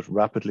end up with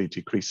rapidly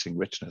decreasing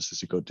richness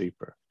as you go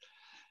deeper.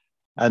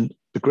 And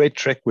the great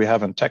trick we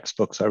have in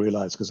textbooks, I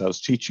realized because I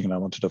was teaching and I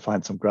wanted to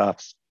find some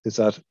graphs, is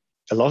that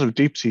a lot of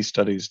deep sea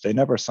studies, they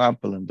never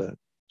sample in the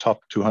top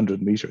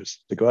 200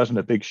 meters. They go out in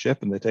a big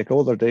ship and they take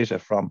all their data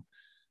from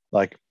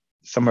like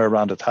somewhere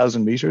around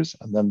 1,000 meters,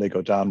 and then they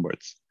go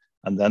downwards,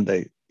 and then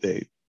they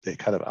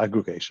kind of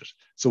aggregate it.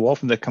 So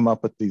often they come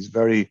up with these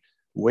very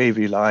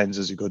wavy lines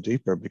as you go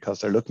deeper because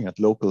they're looking at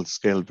local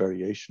scale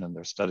variation in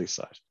their study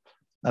site.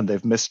 And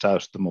they've missed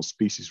out the most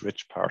species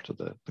rich part of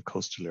the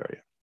coastal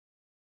area.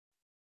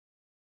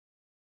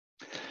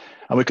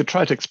 And we could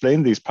try to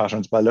explain these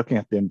patterns by looking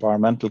at the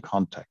environmental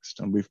context.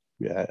 And we've,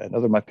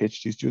 another of my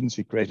PhD students,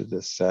 he created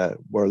this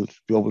World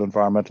Global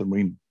Environmental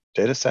Marine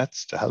data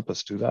sets to help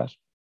us do that.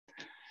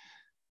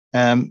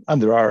 And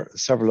there are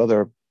several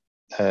other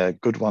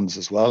good ones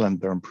as well, and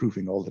they're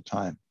improving all the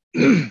time.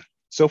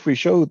 So if we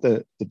show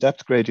the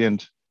depth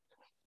gradient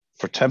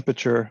for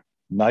temperature,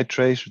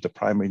 nitrate, the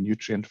primary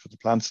nutrient for the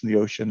plants in the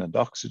ocean, and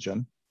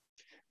oxygen,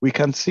 we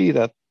can see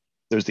that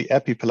there's the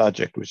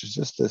epipelagic, which is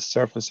just the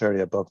surface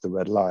area above the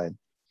red line,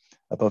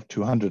 above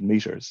 200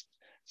 meters.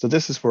 So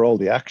this is where all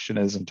the action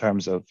is in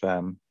terms of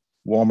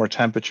warmer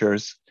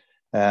temperatures,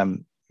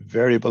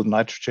 variable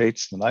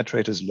nitrates. The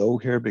nitrate is low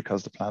here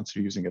because the plants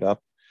are using it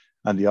up,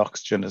 and the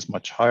oxygen is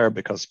much higher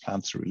because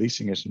plants are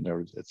releasing it and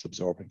it's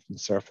absorbing from the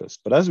surface.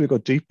 But as we go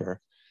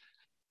deeper,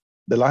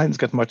 the lines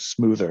get much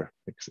smoother,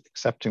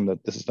 accepting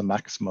that this is the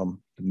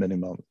maximum, the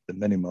minimum,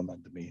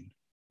 and the mean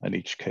in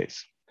each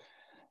case.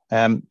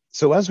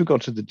 So as we go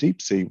to the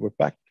deep sea,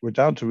 we're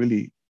down to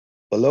really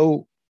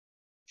below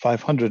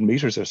 500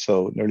 meters or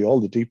so. Nearly all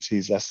the deep sea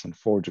is less than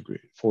 4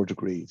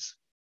 degrees.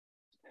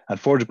 And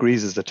 4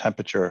 degrees is the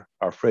temperature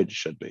our fridge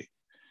should be.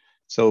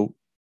 So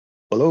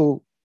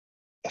below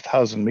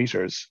 1,000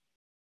 meters,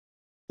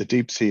 the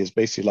deep sea is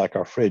basically like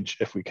our fridge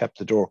if we kept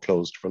the door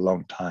closed for a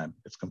long time.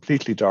 It's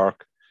completely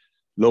dark,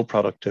 low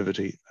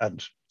productivity,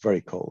 and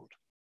very cold.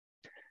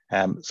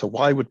 So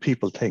why would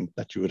people think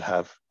that you would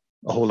have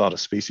a whole lot of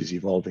species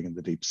evolving in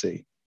the deep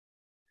sea?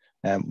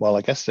 Well,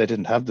 I guess they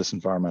didn't have this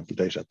environmental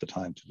data at the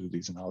time to do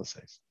these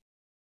analyses.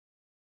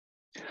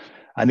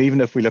 And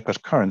even if we look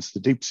at currents, the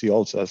deep sea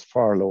also has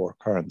far lower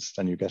currents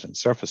than you get in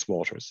surface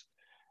waters.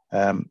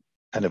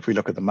 And if we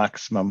look at the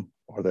maximum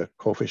or the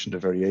coefficient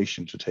of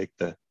variation to take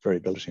the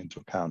variability into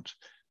account,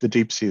 the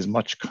deep sea is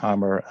much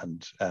calmer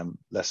and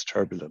less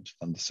turbulent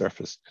than the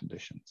surface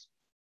conditions.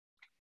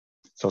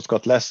 So it's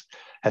got less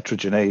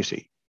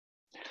heterogeneity.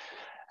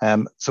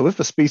 So if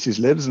a species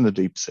lives in the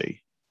deep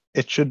sea,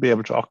 it should be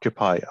able to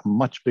occupy a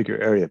much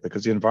bigger area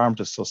because the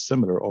environment is so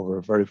similar over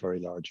a very, very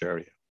large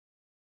area.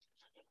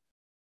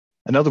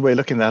 Another way of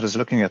looking at that is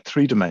looking at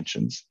 3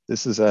 dimensions.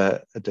 This is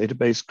a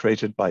database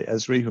created by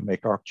Esri, who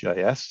make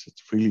ArcGIS.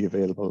 It's freely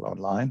available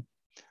online.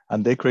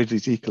 And they create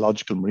these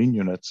ecological marine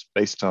units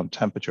based on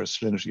temperature,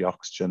 salinity,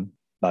 oxygen,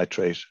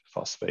 nitrate,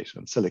 phosphate,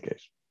 and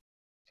silicate.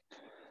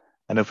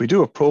 And if we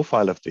do a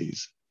profile of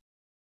these,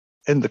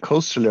 in the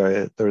coastal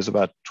area, there's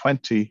about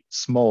 20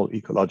 small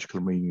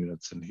ecological marine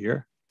units in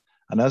here.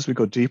 And as we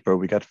go deeper,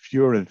 we get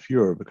fewer and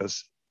fewer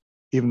because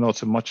even though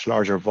it's a much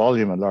larger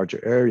volume and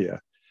larger area,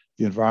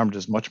 the environment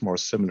is much more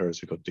similar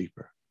as we go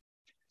deeper.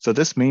 So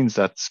this means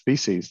that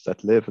species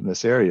that live in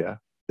this area,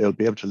 they'll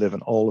be able to live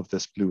in all of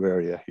this blue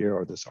area here,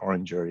 or this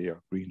orange area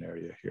or green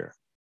area here.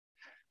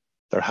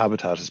 Their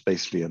habitat is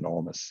basically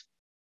enormous.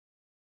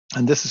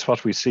 And this is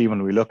what we see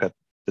when we look at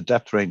the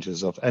depth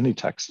ranges of any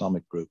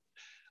taxonomic group.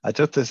 I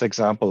took this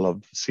example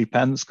of sea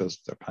pens because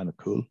they're kind of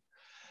cool.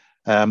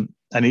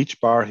 And each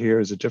bar here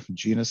is a different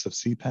genus of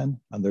sea pen,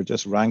 and they're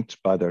just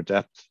ranked by their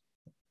depth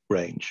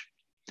range.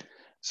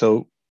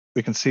 So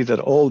we can see that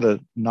all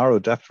the narrow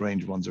depth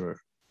range ones are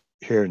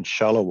here in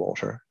shallow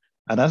water.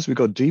 And as we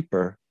go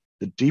deeper,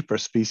 the deeper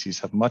species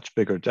have much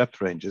bigger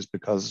depth ranges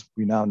because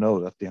we now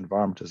know that the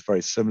environment is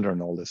very similar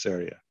in all this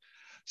area.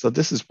 So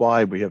this is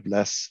why we have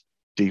less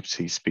deep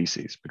sea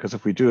species, because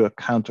if we do a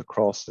count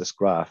across this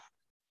graph,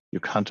 you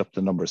count up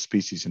the number of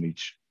species in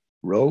each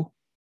row,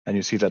 and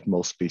you see that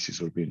most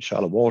species will be in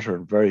shallow water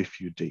and very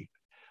few deep.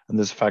 And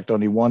there's in fact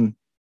only one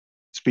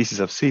species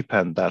of sea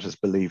pen that is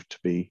believed to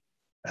be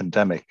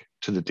endemic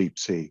to the deep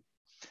sea,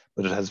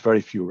 but it has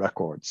very few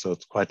records. So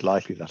it's quite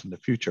likely that in the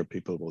future,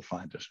 people will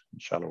find it in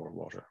shallower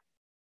water.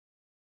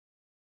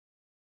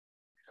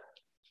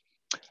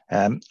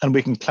 And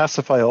we can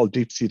classify all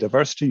deep sea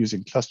diversity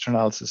using cluster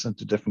analysis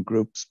into different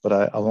groups, but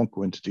I won't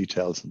go into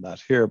details on that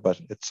here, but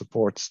it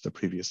supports the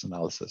previous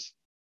analysis.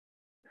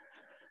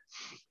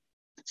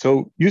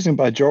 So using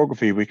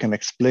biogeography, we can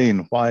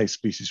explain why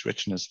species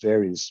richness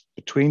varies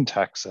between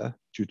taxa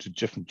due to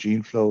different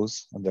gene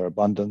flows and their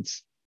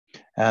abundance,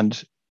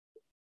 and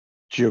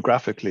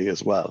geographically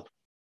as well.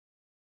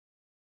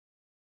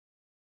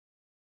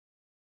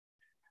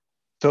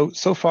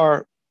 So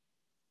far,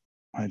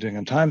 am I doing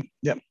on time?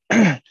 Yeah.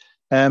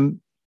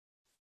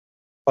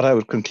 What I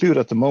would conclude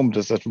at the moment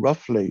is that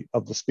roughly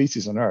of the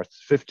species on Earth,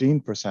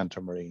 15%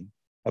 are marine,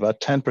 about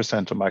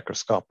 10% are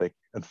microscopic,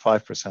 and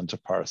 5% are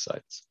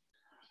parasites.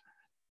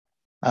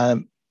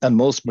 And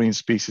most marine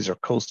species are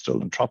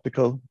coastal and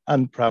tropical,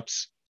 and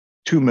perhaps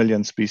 2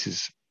 million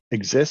species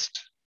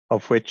exist,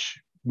 of which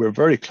we're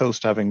very close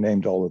to having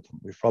named all of them.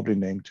 We've probably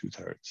named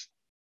 2/3.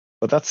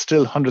 But that's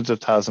still hundreds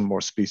of thousands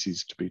more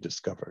species to be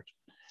discovered.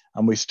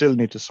 And we still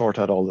need to sort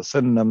out all the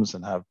synonyms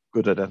and have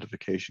good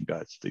identification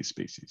guides to these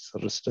species. So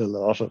there's still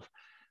a lot of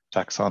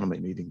taxonomy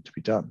needing to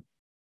be done.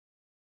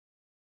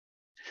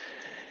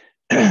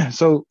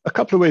 So a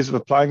couple of ways of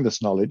applying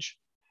this knowledge.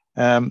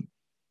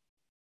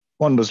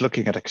 One was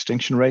looking at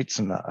extinction rates,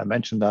 and I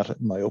mentioned that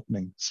in my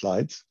opening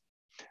slides.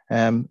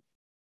 And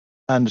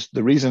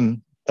the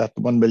reason that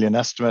the 1 million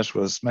estimate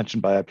was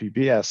mentioned by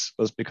IPBES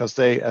was because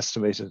they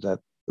estimated that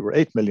there were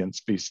 8 million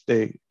species.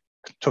 They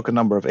took a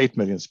number of 8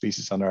 million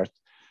species on Earth.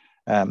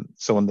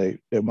 So when they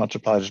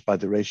multiplied it by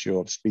the ratio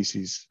of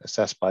species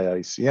assessed by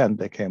IUCN,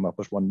 they came up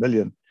with 1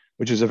 million,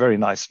 which is a very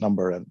nice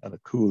number and a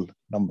cool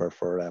number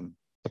for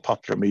the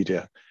popular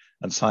media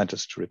and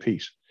scientists to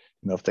repeat.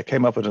 You know, if they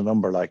came up with a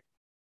number like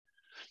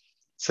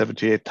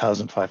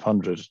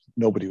 78,500,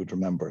 nobody would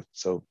remember it.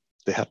 So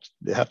they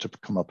had to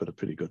come up with a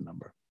pretty good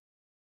number.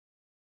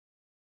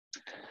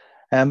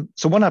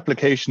 So one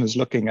application is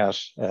looking at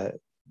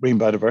marine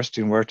biodiversity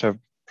in water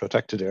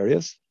protected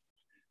areas.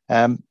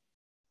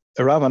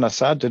 Irawan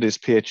Assad did his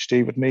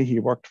PhD with me. He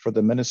worked for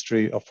the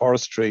Ministry of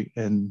Forestry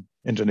in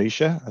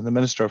Indonesia, and the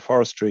Minister of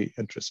Forestry,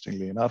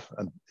 interestingly enough,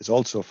 and is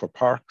also for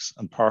parks,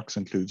 and parks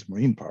includes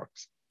marine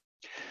parks.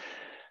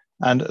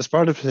 And as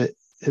part of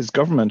his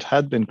government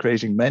had been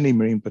creating many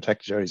marine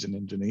protected areas in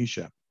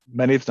Indonesia,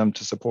 many of them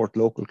to support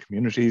local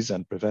communities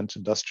and prevent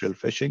industrial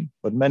fishing,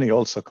 but many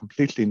also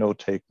completely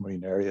no-take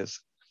marine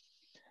areas.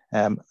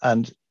 And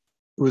it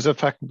was, in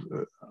fact,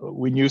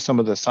 we knew some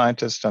of the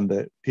scientists and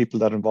the people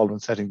that are involved in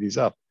setting these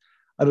up.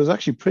 And it was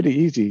actually pretty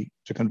easy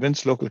to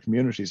convince local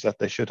communities that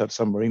they should have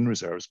some marine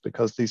reserves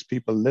because these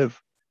people live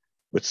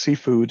with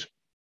seafood.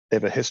 They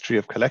have a history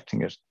of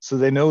collecting it. So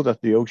they know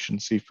that the ocean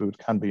seafood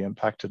can be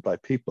impacted by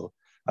people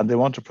and they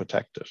want to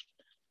protect it.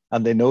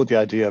 And they know the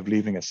idea of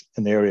leaving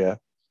an area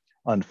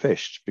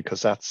unfished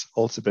because that's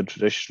also been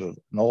traditional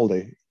in all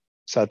the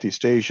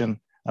Southeast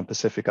Asian and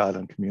Pacific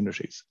Island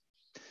communities.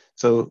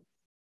 So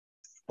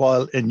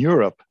while in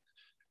Europe,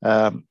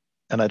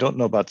 and I don't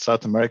know about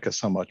South America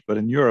so much, but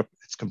in Europe,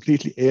 it's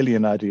completely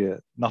alien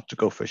idea not to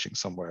go fishing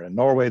somewhere. In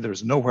Norway,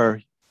 there's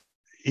nowhere,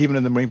 even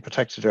in the marine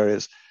protected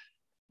areas,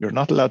 you're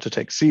not allowed to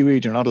take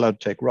seaweed, you're not allowed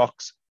to take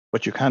rocks,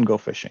 but you can go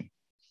fishing.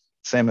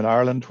 Same in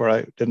Ireland, where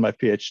I did my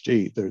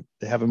PhD.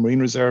 They have a marine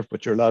reserve,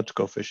 but you're allowed to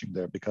go fishing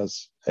there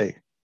because, hey,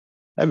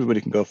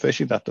 everybody can go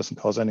fishing. That doesn't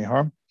cause any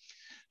harm.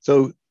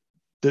 So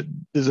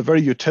there's a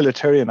very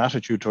utilitarian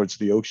attitude towards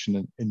the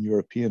ocean in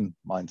European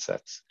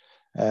mindsets.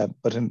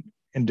 But in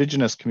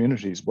indigenous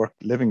communities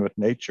living with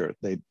nature,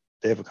 they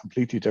have a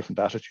completely different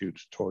attitude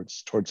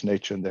towards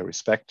nature and they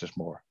respect it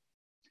more.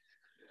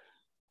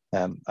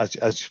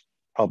 As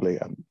probably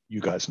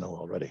you guys know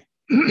already.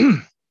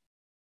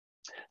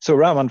 So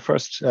Raman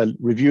first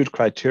reviewed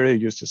criteria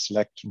used to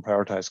select and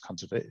prioritize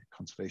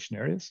conservation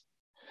areas.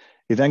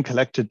 He then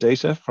collected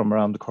data from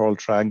around the Coral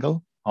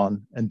Triangle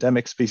on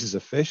endemic species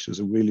of fish. There's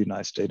a really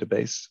nice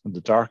database. And the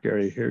dark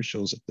area here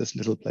shows that this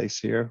little place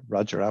here,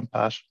 Raja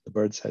Ampat, the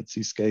Bird's Head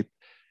Seascape,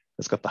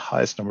 has got the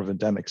highest number of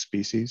endemic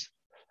species.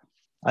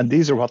 And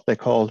these are what they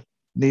call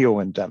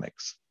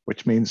neo-endemics,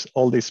 which means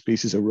all these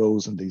species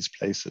arose in these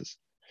places.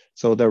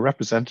 So they're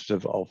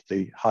representative of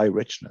the high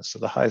richness. So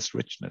the highest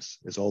richness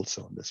is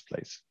also in this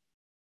place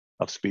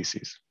of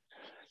species.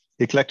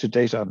 He collected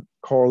data on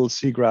coral,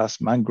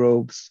 seagrass,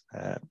 mangroves,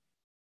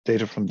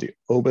 data from the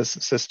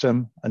OBIS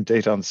system, and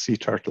data on sea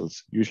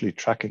turtles, usually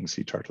tracking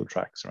sea turtle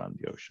tracks around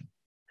the ocean.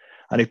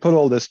 And he put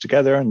all this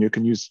together, and you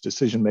can use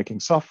decision-making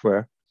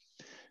software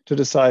to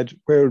decide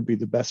where would be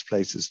the best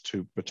places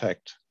to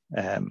protect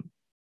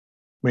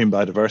marine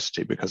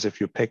biodiversity. Because if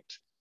you picked,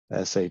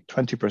 say,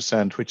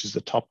 20%, which is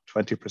the top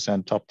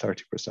 20%, top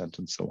 30%,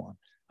 and so on,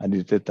 and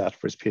he did that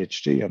for his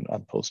PhD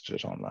and posted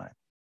it online.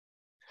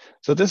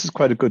 So this is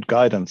quite a good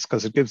guidance,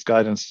 because it gives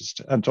guidance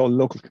to all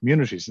local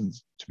communities, and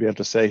to be able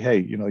to say, hey,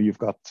 you know, you've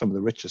got some of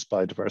the richest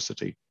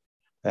biodiversity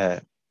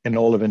in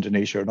all of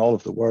Indonesia and all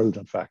of the world,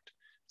 in fact.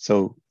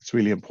 So it's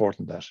really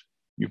important that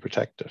you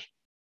protect it.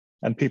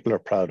 And people are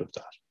proud of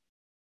that.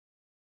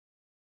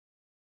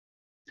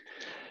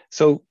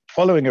 So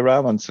following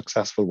around on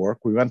successful work,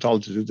 we went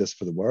on to do this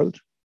for the world.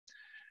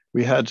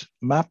 We had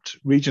mapped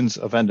regions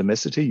of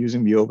endemicity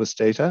using the OBIS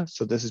data.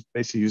 So this is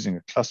basically using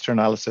a cluster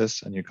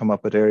analysis, and you come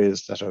up with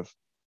areas that have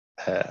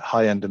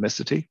high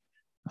endemicity.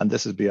 And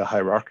this would be a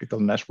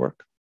hierarchical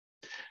network.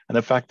 And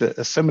in fact,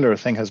 a similar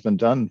thing has been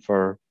done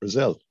for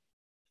Brazil.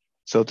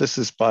 So this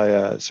is by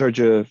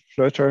Sergio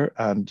Fleuter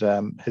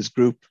and his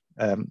group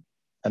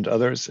and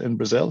others in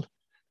Brazil.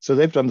 So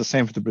they've done the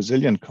same for the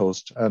Brazilian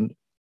coast. And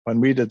when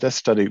we did this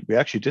study, we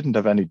actually didn't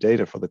have any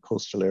data for the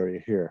coastal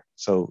area here.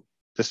 So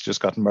this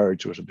just got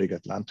merged with a big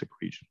Atlantic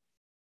region.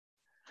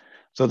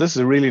 So this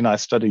is a really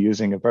nice study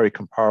using a very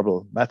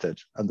comparable method.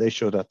 And they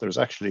show that there's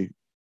actually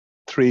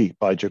 3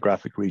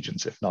 biogeographic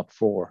regions, if not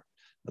 4,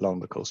 along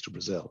the coast of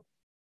Brazil.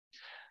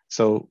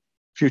 So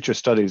future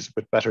studies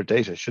with better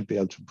data should be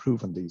able to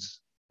improve on these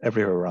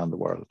everywhere around the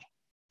world.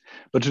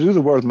 But to do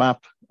the world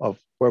map of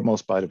where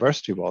most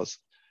biodiversity was,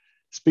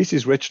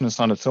 species richness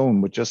on its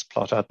own would just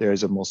plot out the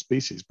areas of most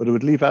species, but it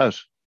would leave out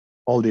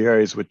all the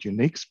areas with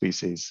unique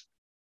species,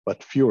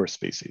 but fewer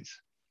species.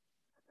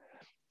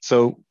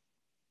 So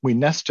we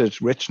nested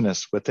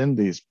richness within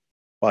these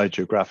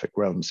biogeographic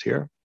realms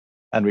here,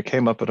 and we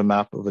came up with a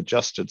map of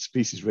adjusted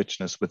species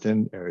richness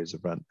within areas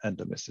of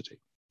endemicity.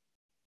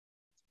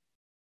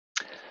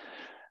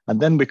 And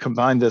then we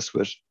combined this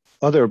with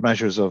other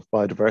measures of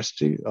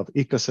biodiversity, of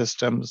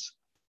ecosystems,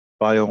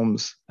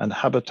 biomes, and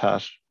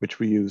habitat, which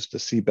we use the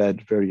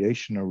seabed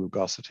variation or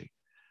rugosity.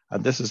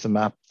 And this is the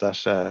map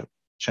that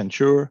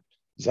Chenchur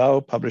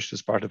Zhao published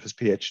as part of his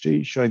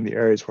PhD, showing the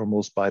areas where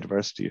most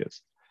biodiversity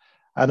is.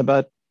 And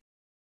about,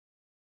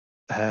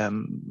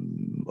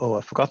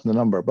 I've forgotten the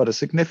number, but a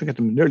significant,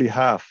 nearly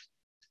half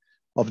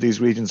of these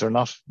regions are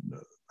not,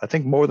 I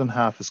think more than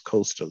half is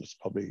coastal. It's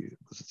probably,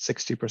 was it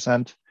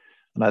 60%?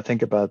 And I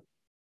think about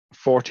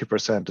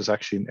 40% is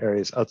actually in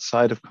areas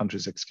outside of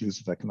countries'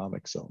 exclusive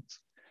economic zones.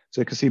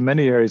 So you can see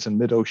many areas in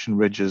mid-ocean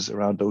ridges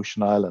around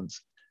ocean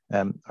islands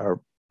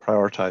are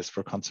prioritized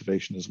for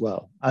conservation as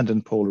well, and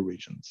in polar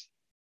regions.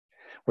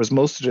 Whereas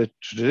most of the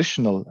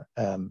traditional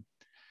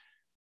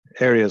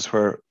areas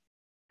where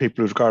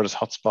people would regard as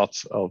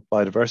hotspots of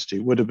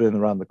biodiversity would have been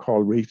around the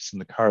coral reefs in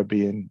the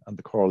Caribbean and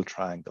the Coral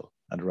Triangle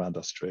and around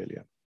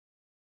Australia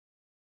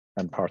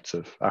and parts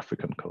of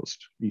African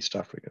coast, East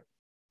Africa.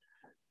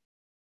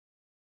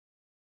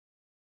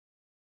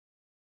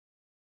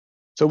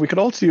 So we could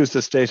also use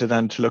this data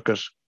then to look at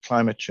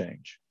climate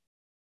change.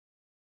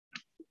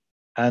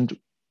 And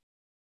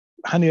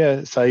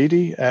Hania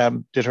Saidi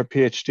did her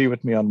PhD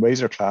with me on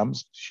razor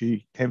clams.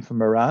 She came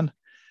from Iran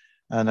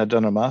and had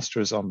done a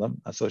master's on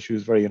them. And so she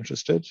was very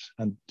interested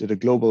and did a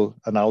global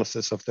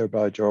analysis of their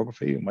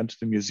biogeography and went to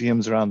the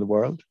museums around the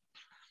world.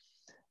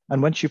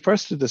 And when she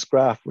first did this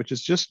graph, which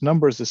is just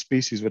numbers of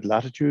species with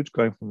latitude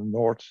going from the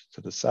north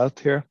to the south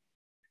here,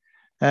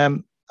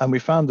 and we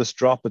found this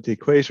drop at the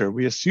equator,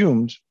 we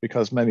assumed,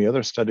 because many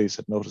other studies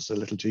had noticed a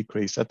little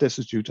decrease, that this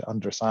was due to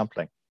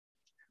undersampling.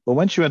 But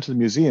when she went to the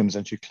museums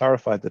and she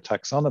clarified the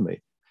taxonomy,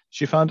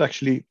 she found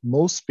actually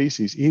most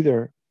species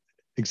either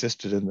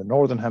existed in the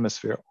northern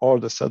hemisphere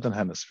or the southern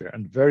hemisphere,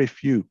 and very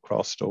few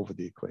crossed over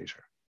the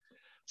equator.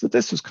 So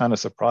this was kind of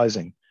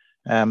surprising,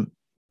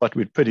 but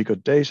we had pretty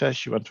good data.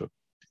 She went to a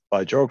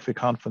biogeography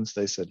conference.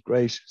 They said,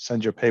 great,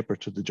 send your paper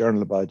to the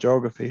Journal of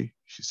Biogeography.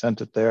 She sent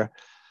it there.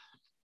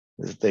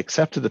 They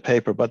accepted the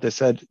paper, but they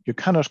said, you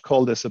cannot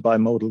call this a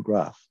bimodal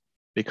graph,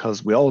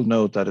 because we all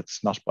know that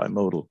it's not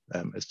bimodal.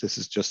 This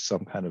is just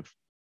some kind of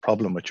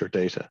problem with your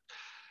data.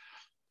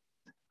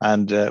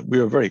 And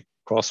we were very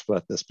cross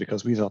about this,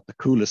 because we thought the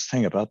coolest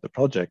thing about the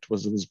project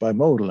was it was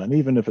bimodal. And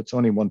even if it's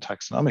only one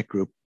taxonomic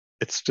group,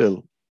 it's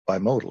still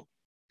bimodal.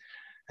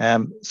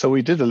 So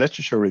we did a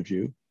literature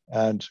review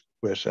and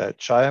with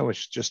Chaya, which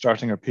is just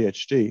starting her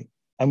PhD.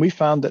 And we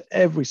found that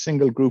every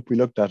single group we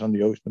looked at on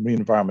the marine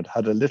environment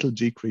had a little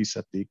decrease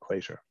at the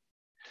equator.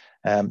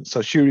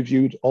 So she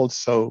reviewed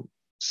also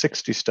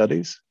 60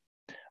 studies,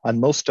 and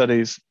most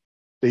studies,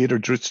 they either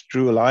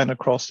drew a line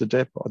across the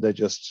dip, or they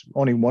just,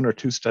 only 1 or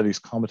 2 studies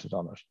commented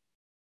on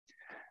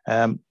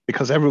it.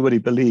 Because everybody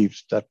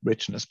believed that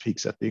richness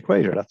peaks at the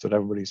equator. That's what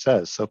everybody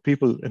says. So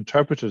people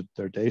interpreted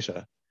their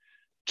data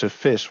to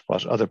fit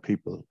what other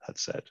people had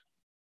said.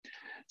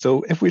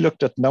 So if we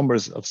looked at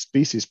numbers of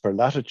species per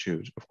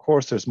latitude, of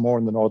course, there's more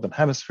in the northern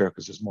hemisphere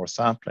because there's more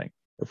sampling.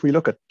 If we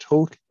look at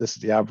total, this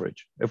is the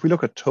average. If we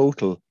look at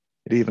total,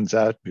 it evens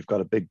out. We've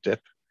got a big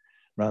dip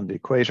around the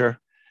equator.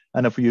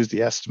 And if we use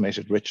the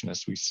estimated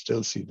richness, we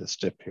still see this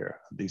dip here.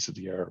 These are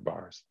the error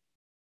bars.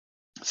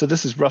 So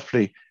this is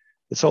roughly,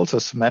 it's also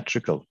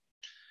symmetrical.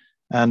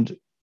 And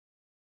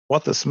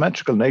what the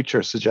symmetrical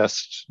nature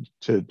suggests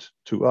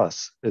to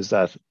us is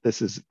that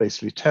this is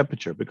basically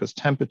temperature, because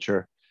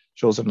temperature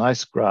shows a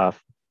nice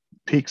graph,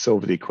 peaks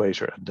over the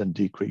equator and then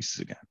decreases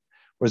again.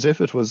 Whereas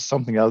if it was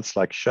something else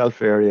like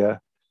shelf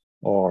area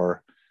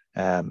or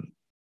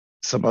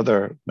some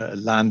other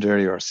land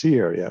area or sea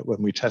area,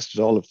 when we tested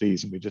all of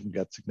these and we didn't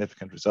get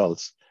significant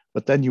results,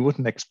 but then you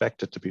wouldn't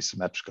expect it to be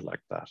symmetrical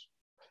like that.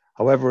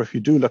 However, if you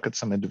do look at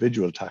some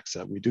individual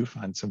taxa, we do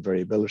find some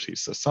variability.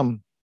 So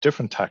some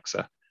different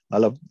taxa, I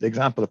love the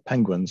example of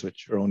penguins,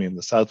 which are only in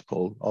the South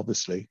Pole,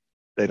 obviously,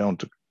 they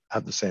don't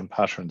have the same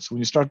patterns. So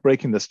when you start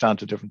breaking this down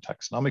to different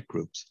taxonomic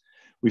groups,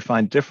 we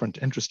find different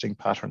interesting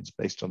patterns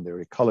based on their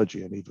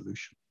ecology and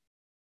evolution.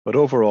 But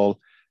overall,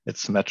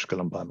 it's symmetrical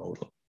and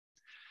bimodal.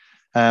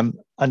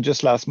 And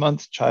just last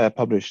month, Chaya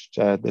published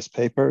this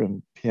paper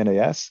in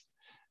PNAS.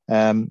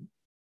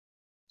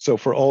 So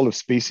for all of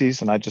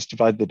species, and I just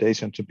divide the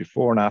data into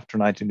before and after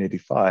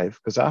 1985,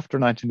 because after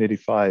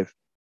 1985,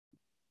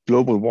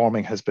 global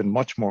warming has been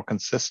much more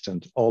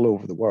consistent all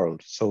over the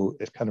world. So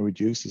it kind of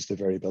reduces the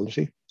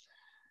variability.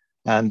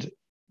 And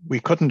we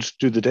couldn't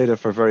do the data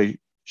for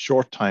very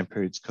short time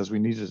periods because we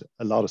needed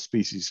a lot of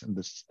species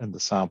in the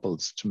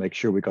samples to make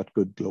sure we got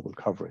good global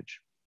coverage.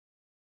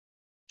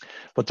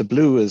 But the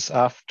blue is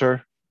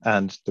after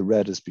and the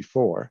red is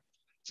before.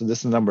 So this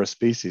is the number of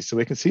species. So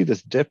we can see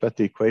this dip at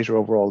the equator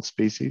over all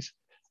species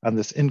and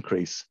this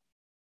increase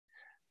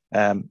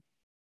in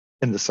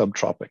the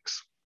subtropics.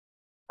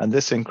 And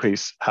this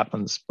increase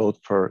happens both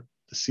for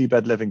the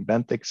seabed living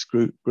benthic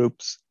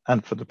groups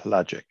and for the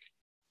pelagic.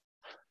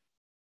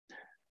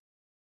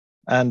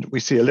 And we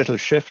see a little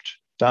shift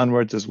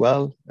downwards as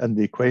well in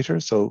the equator.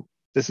 So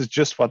this is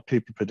just what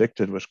people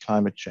predicted with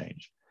climate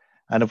change.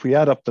 And if we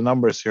add up the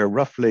numbers here,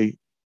 roughly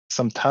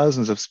some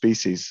thousands of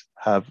species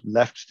have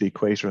left the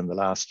equator in the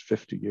last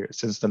 50 years,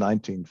 since the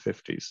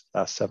 1950s,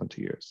 last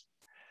 70 years,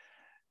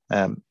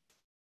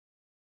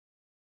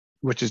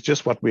 which is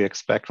just what we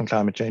expect from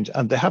climate change.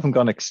 And they haven't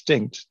gone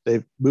extinct.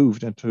 They've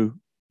moved into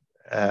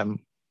the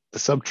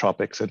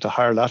subtropics, into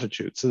higher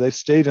latitudes. So they've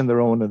stayed in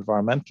their own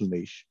environmental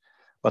niche,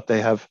 but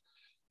they have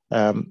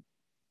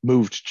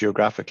moved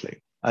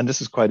geographically. And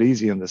this is quite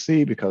easy in the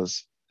sea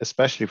because,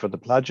 especially for the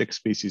pelagic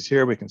species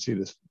here, we can see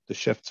this, the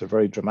shifts are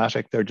very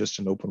dramatic. They're just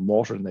in open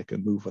water and they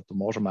can move with the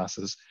water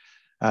masses.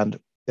 And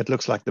it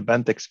looks like the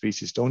benthic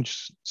species don't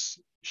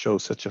show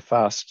such a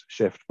fast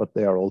shift, but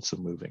they are also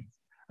moving.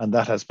 And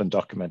that has been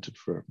documented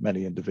for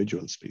many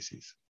individual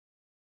species.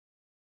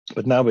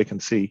 But now we can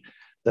see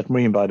that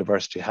marine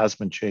biodiversity has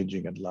been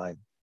changing in line,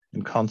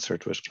 in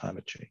concert with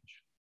climate change.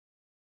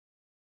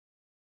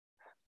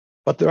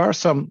 But there are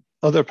some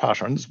other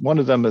patterns. One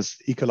of them is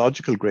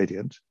ecological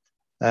gradient.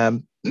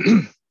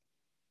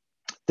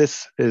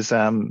 This is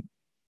a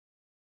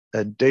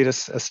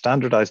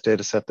standardized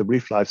data set, the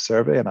Reef Life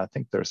Survey, and I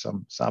think there are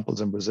some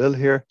samples in Brazil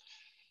here,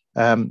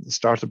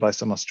 started by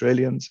some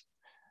Australians.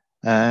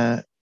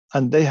 And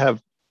they have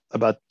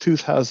about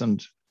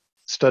 2,000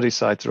 study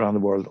sites around the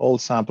world, all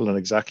sampled in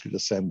exactly the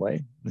same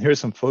way. And here's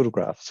some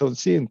photographs. So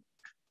seeing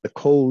the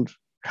cold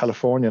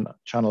Californian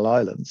Channel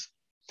Islands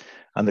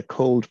and the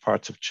cold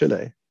parts of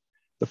Chile,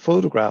 the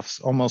photographs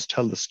almost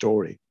tell the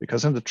story,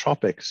 because in the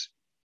tropics,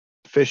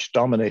 fish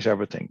dominate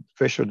everything.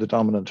 Fish are the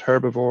dominant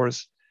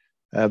herbivores,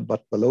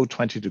 but below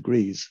 20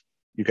 degrees,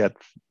 you get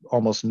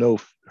almost no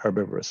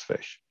herbivorous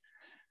fish.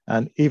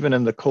 And even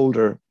in the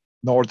colder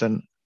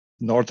northern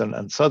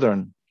and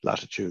southern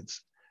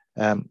latitudes,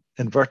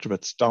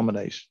 invertebrates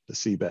dominate the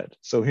seabed.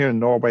 So here in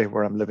Norway,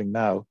 where I'm living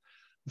now,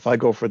 if I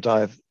go for a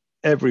dive,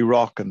 every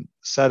rock and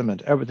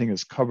sediment, everything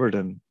is covered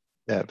in,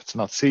 it's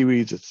not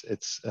seaweeds,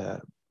 it's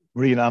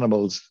marine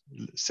animals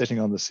sitting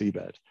on the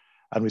seabed.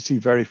 And we see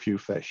very few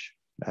fish,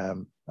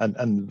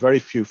 and very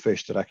few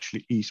fish that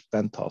actually eat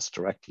benthos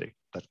directly,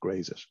 that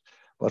graze it.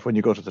 But when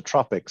you go to the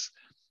tropics,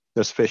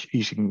 there's fish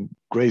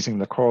grazing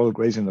the coral,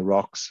 grazing the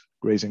rocks,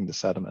 grazing the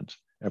sediment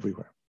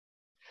everywhere.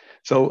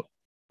 So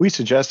we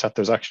suggest that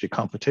there's actually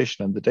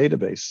competition, and the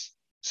database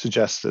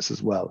suggests this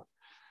as well.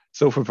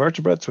 So for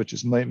vertebrates, which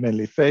is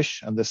mainly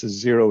fish, and this is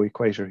zero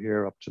equator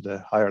here up to the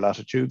higher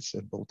latitudes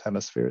in both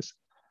hemispheres,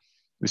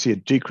 we see a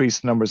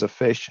decreased numbers of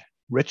fish,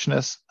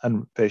 richness,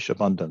 and fish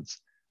abundance,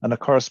 and a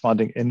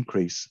corresponding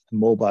increase in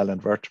mobile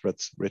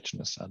invertebrates,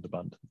 richness, and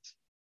abundance.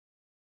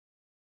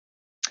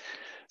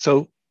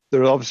 So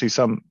there are obviously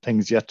some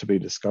things yet to be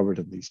discovered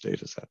in these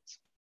data sets.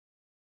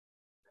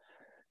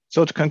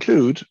 So to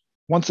conclude,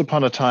 once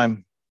upon a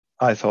time,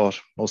 I thought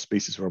most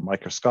species were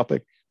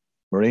microscopic,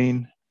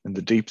 marine, in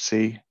the deep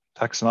sea,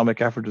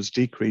 taxonomic effort was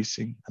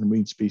decreasing, and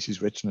marine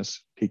species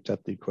richness peaked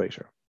at the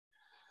equator.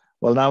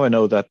 Well, now I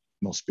know that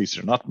most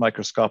species are not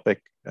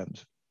microscopic,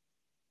 and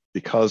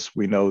because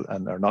we know,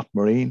 and are not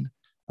marine,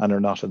 and are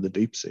not in the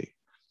deep sea.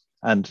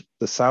 And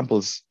the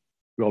samples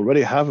we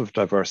already have of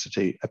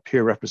diversity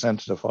appear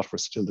representative of what we're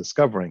still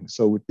discovering.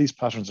 So these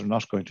patterns are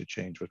not going to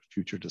change with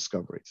future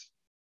discoveries.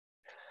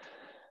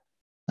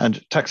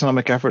 And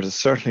taxonomic effort is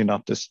certainly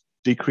not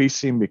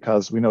decreasing,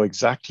 because we know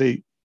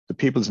exactly the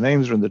people's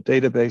names are in the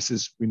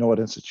databases. We know what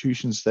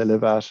institutions they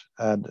live at.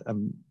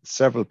 And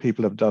several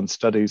people have done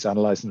studies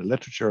analyzing the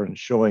literature and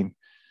showing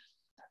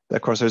that,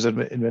 of course, there's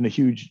been a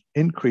huge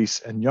increase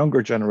in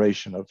younger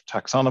generation of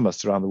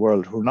taxonomists around the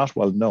world who are not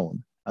well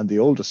known. And the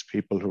oldest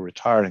people who are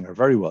retiring are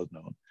very well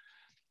known.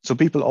 So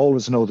people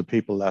always know the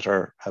people that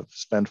have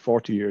spent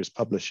 40 years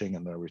publishing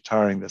and they're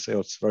retiring. They say,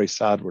 oh, it's very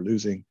sad we're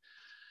losing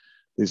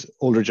this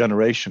older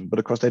generation. But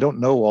of course, they don't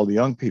know all the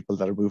young people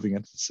that are moving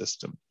into the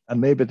system.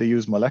 And maybe they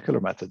use molecular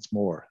methods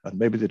more, and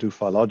maybe they do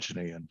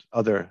phylogeny and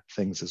other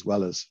things as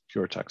well as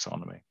pure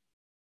taxonomy.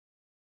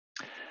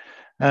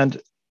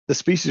 And the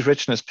species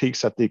richness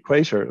peaks at the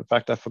equator. In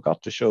fact, I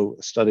forgot to show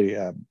a study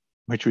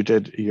which we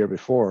did a year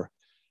before,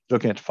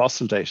 looking at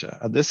fossil data.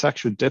 And this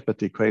actual dip at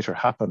the equator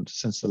happened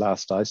since the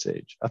last ice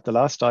age. At the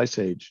last ice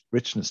age,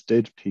 richness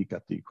did peak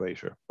at the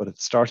equator, but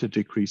it started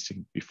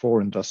decreasing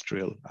before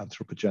industrial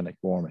anthropogenic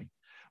warming.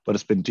 But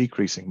it's been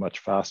decreasing much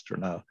faster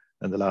now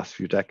in the last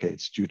few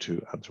decades due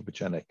to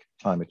anthropogenic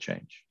climate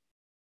change.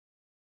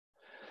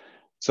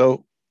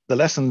 So the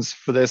lessons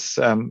for this,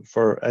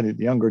 for any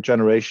younger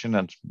generation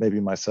and maybe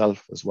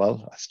myself as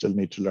well, I still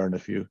need to learn a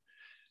few.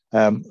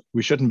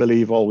 We shouldn't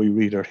believe all we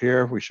read or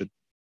hear. We should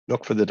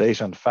look for the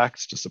data and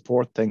facts to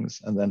support things,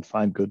 and then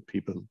find good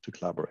people to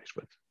collaborate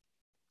with.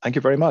 Thank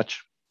you very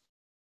much.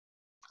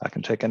 I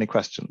can take any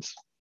questions.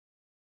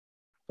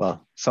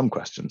 Well, some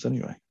questions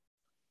anyway.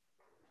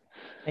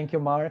 Thank you,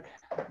 Mark.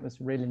 It was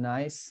really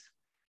nice,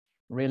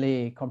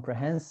 really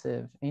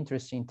comprehensive,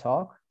 interesting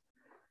talk.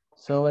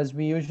 So as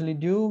we usually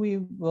do, we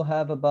will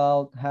have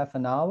about half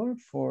an hour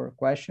for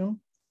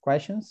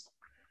questions.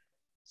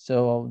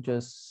 So I'll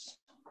just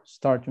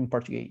start in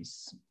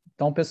português.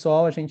 Então,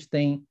 pessoal, a gente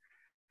tem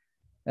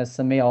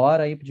essa meia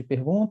hora aí de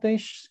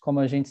perguntas.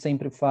 Como a gente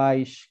sempre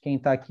faz, quem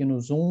está aqui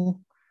no Zoom,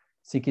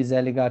 se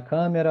quiser ligar a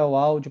câmera, o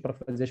áudio para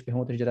fazer as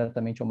perguntas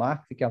diretamente ao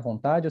Marco, fique à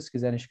vontade. Ou se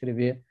quiserem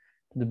escrever,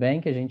 tudo bem,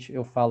 que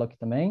eu falo aqui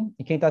também.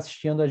 E quem está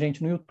assistindo a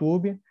gente no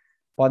YouTube,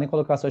 podem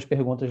colocar suas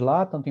perguntas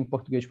lá, tanto em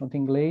português quanto em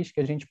inglês, que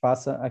a gente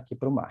passa aqui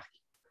para o Mark.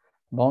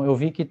 Bom, eu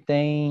vi que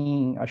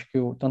tem, acho que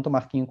tanto o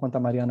Marquinho quanto a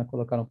Mariana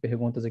colocaram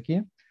perguntas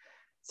aqui.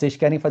 Vocês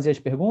querem fazer as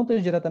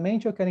perguntas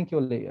diretamente ou querem que eu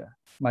leia?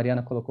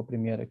 Mariana colocou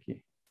primeiro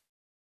aqui.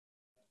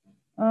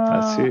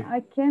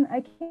 I can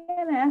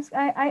ask.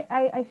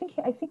 I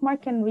think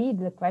Mark can read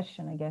the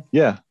question, I guess.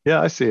 Yeah,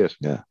 I see it.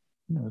 Yeah,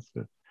 that's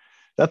good.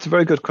 That's a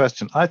very good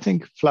question. I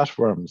think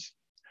flatworms.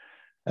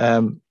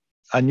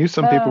 I knew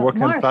some people working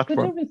Mark, on flatworms. Could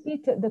you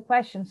repeat the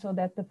question so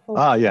that the folks...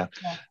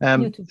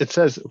 It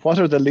says, what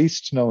are the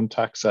least known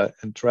taxa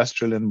in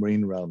terrestrial and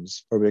marine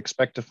realms where we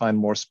expect to find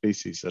more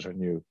species that are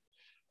new?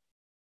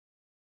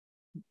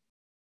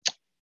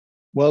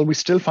 Well, we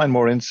still find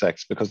more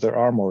insects because there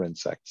are more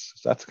insects.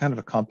 So that's kind of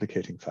a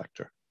complicating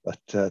factor. But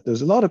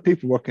there's a lot of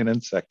people working in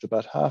insects.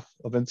 About half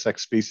of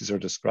insect species are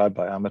described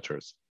by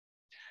amateurs.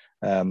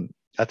 I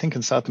think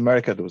in South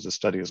America, there was a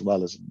study as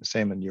well, as the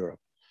same in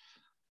Europe.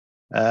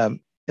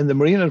 In the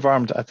marine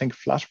environment, I think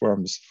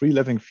flatworms,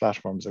 free-living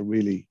flatworms, are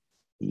really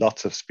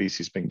lots of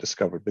species being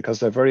discovered because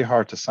they're very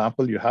hard to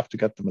sample. You have to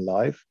get them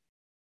alive.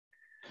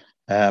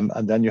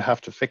 And then you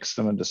have to fix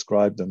them and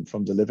describe them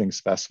from the living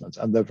specimens,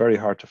 and they're very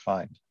hard to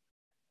find.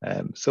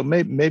 So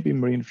maybe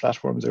marine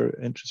flatworms are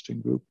an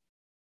interesting group.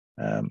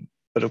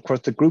 But of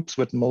course, the groups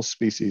with most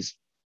species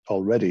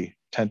already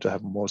tend to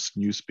have most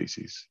new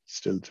species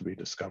still to be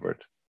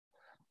discovered.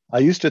 I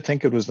used to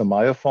think it was the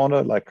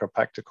myofauna, like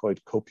Carpacticoid,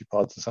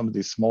 copepods, and some of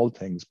these small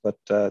things, but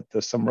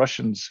there's some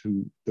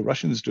the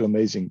Russians do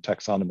amazing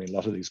taxonomy, a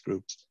lot of these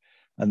groups,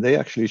 and they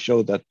actually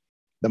show that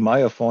the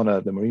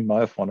myofauna, the marine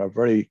myofauna, are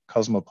very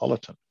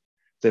cosmopolitan.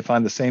 They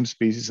find the same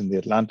species in the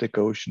Atlantic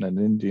Ocean and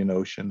Indian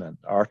Ocean and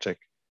Arctic,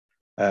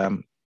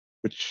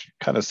 which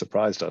kind of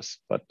surprised us,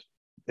 but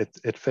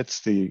it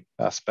fits the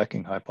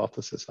specking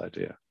hypothesis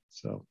idea.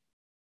 So,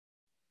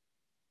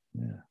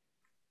 yeah.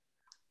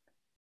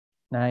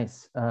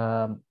 Nice.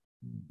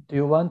 Do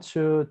you want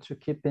to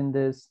keep in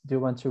this? Do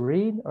you want to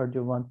read, or do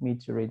you want me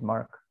to read,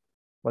 Mark?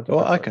 What do you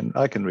prefer?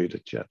 I can read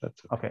it. Yeah,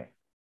 that's okay.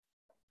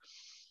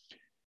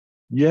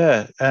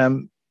 Yeah.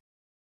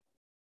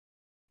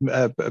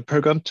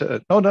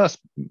 Pergunta. No, that's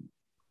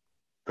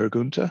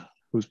Pergunta.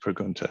 Who's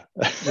Pergunta?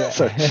 Yeah.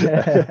 Sorry.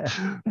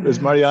 There's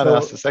Mariana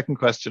asked the second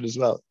question as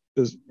well.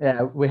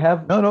 We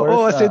have. No.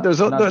 First, I see.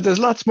 There's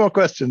lots more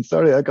questions.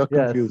 Sorry, I got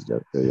confused.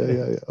 Yes.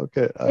 Yeah.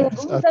 Okay. I have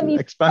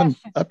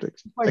to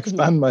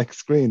expand my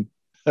screen.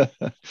 The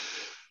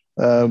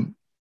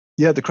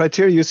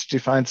criteria used to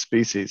define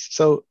species.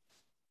 So,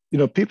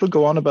 people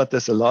go on about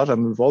this a lot.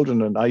 I'm involved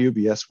in an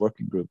IUBS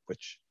working group,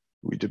 which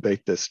we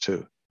debate this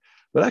too.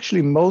 But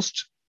actually,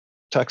 most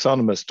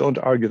taxonomists don't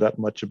argue that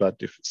much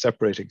about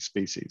separating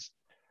species,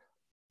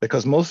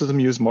 because most of them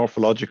use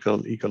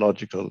morphological,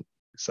 ecological,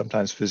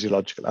 sometimes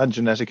physiological, and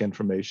genetic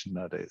information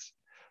nowadays.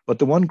 But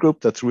the one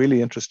group that's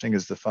really interesting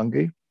is the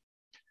fungi.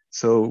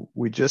 So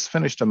we just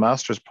finished a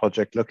master's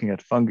project looking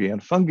at fungi,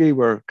 and fungi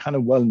were kind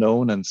of well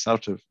known and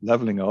sort of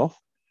leveling off.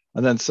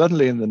 And then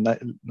suddenly in the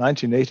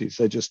 1980s,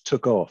 they just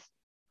took off.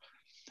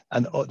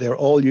 And they're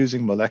all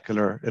using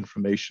molecular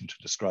information to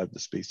describe the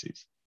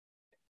species.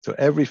 So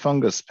every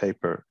fungus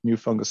paper, new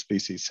fungus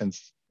species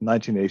since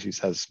 1980s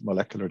has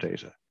molecular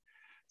data.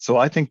 So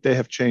I think they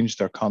have changed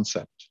their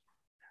concept.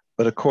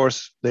 But of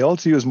course, they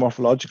also use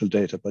morphological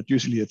data, but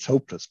usually it's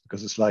hopeless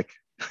because it's like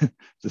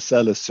the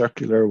cell is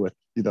circular with,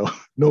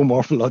 no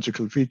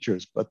morphological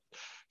features. But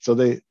so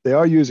they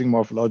are using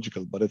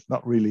morphological, but it's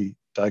not really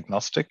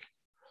diagnostic.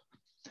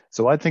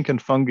 So I think in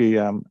fungi,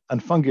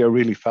 and fungi are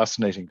really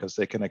fascinating because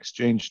they can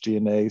exchange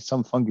DNA.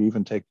 Some fungi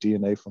even take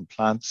DNA from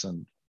plants,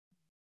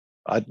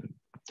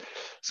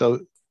 so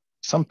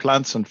some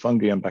plants and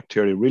fungi and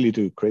bacteria really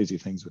do crazy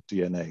things with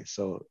DNA.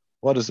 So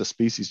what is a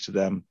species to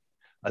them?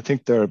 I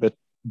think they're a bit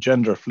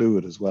gender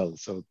fluid as well.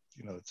 So,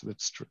 it's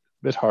a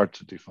bit hard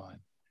to define.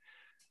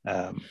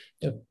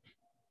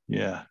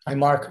 Yeah. Hi,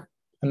 Mark.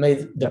 I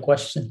made the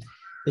question.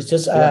 It's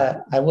just,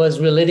 I was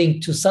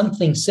relating to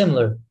something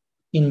similar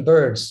in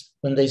birds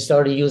when they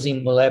started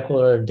using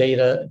molecular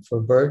data for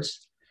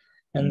birds,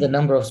 and the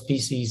number of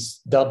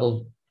species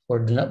doubled, or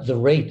the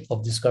rate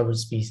of discovered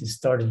species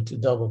started to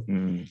double,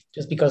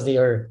 just because they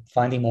are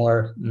finding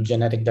more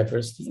genetic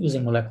diversity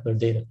using molecular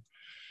data.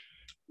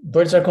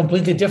 Birds are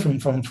completely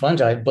different from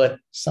fungi, but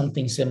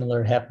something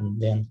similar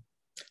happened then.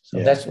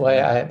 So that's why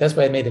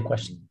I made the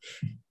question.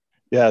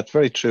 Yeah, it's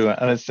very true.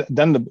 And it's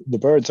then the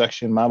birds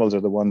actually and mammals are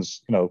the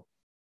ones,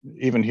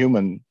 even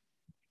human,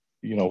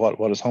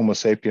 what is Homo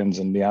sapiens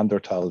and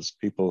Neanderthals,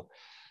 people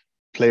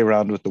play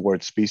around with the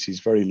word species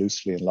very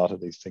loosely in a lot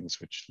of these things,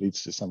 which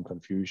leads to some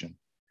confusion.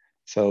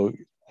 So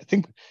I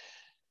think,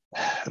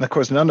 and of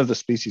course, none of the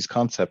species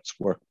concepts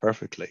work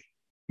perfectly.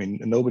 I mean,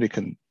 nobody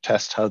can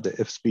test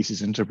if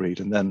species interbreed.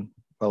 And then,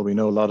 well, we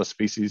know a lot of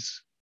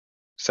species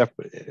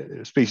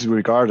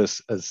regarded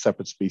as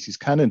separate species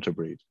can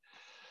interbreed.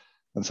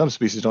 And some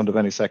species don't have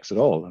any sex at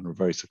all and are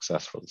very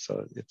successful.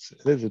 So it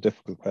is a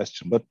difficult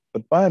question. But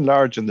by and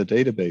large, in the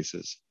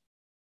databases,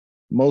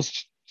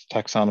 most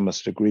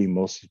taxonomists agree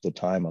most of the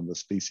time on the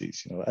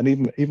species.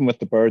 And even with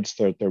the birds,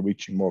 they're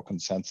reaching more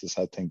consensus.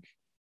 I think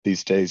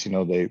these days,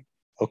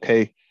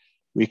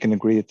 we can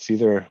agree it's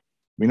either,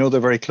 we know they're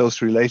very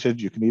closely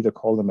related. You can either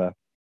call them a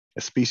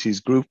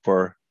species group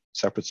or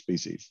separate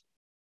species,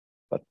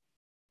 but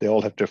they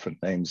all have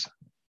different names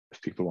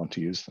if people want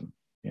to use them.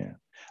 Yeah.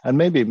 And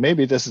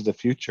maybe this is the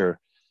future,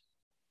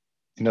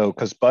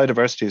 because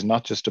biodiversity is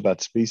not just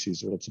about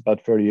species, but it's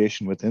about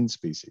variation within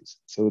species.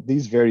 So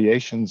these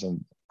variations,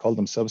 and call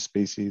them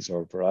subspecies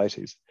or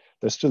varieties,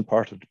 they're still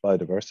part of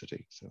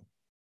biodiversity. So.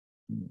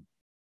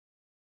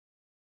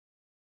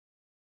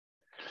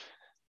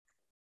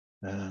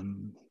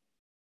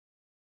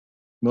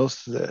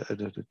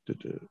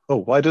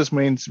 Why does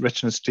marine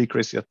richness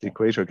decrease at the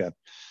equator again?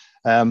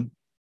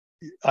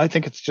 I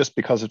think it's just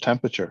because of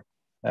temperature.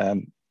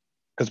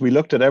 Because we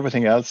looked at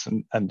everything else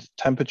and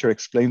temperature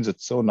explains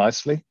it so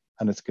nicely,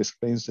 and it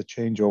explains the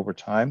change over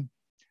time.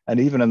 And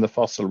even in the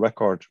fossil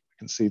record, we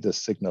can see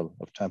this signal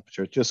of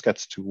temperature. It just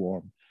gets too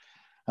warm.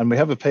 And we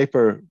have a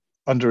paper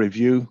under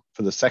review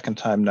for the second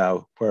time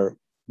now, where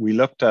we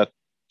looked at,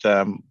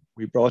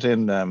 we brought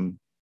in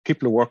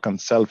people who work on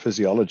cell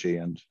physiology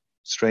and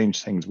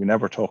strange things. We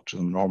never talk to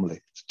them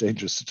normally. It's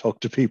dangerous to talk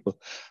to people.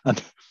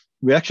 And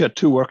we actually had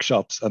 2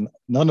 workshops, and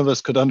none of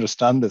us could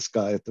understand this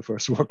guy at the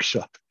first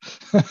workshop.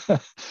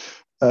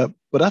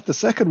 But at the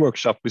second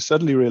workshop, we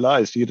suddenly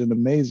realized he had an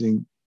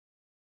amazing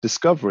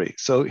discovery.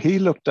 So he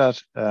looked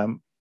at,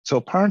 so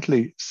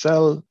apparently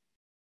cell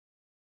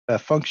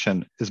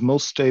function is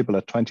most stable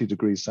at 20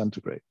 degrees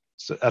centigrade,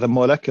 so at a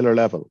molecular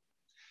level.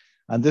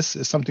 And this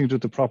is something to do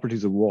with the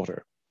properties of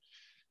water.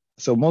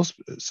 So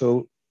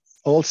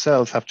all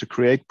cells have to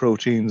create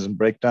proteins and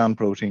break down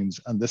proteins,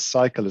 and this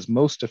cycle is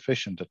most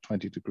efficient at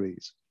 20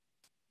 degrees.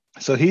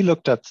 So he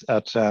looked at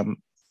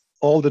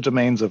all the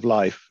domains of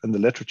life in the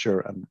literature,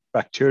 and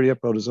bacteria,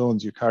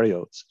 protozoans,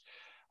 eukaryotes,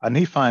 and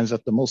he finds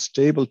that the most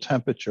stable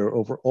temperature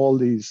over all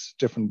these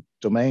different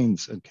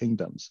domains and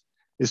kingdoms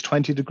is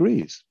 20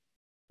 degrees.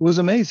 It was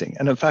amazing.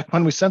 And in fact,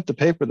 when we sent the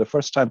paper the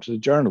first time to the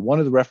journal, one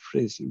of the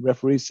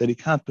referees said he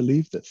can't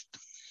believe this.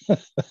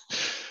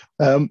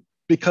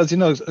 Because,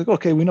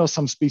 we know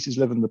some species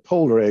live in the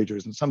polar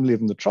ages and some live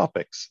in the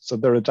tropics. So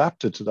they're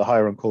adapted to the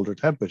higher and colder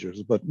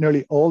temperatures, but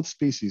nearly all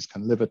species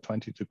can live at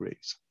 20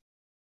 degrees.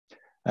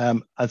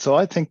 And so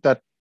I think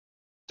that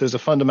there's a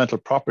fundamental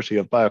property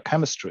of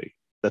biochemistry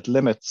that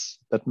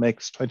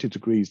makes 20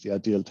 degrees the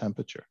ideal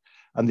temperature.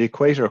 And the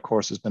equator, of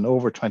course, has been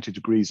over 20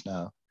 degrees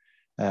now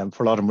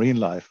for a lot of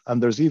marine life.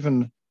 And there's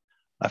even,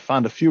 I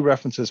found a few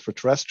references for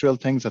terrestrial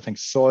things. I think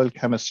soil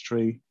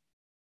chemistry,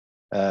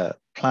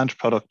 plant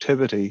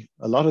productivity,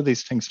 a lot of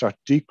these things start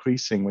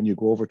decreasing when you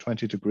go over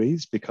 20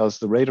 degrees because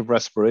the rate of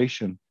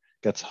respiration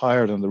gets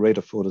higher than the rate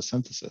of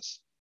photosynthesis.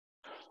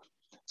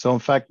 So in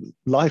fact,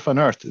 life on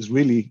Earth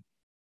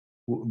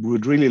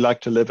would really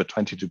like to live at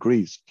 20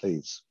 degrees,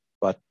 please.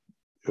 But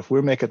if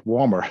we make it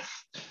warmer,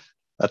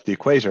 at the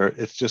equator,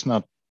 it's just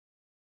not,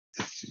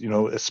 it's, you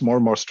know, it's more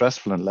and more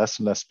stressful and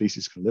less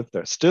species can live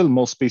there. Still,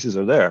 most species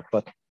are there,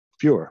 but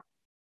fewer.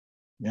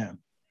 Yeah.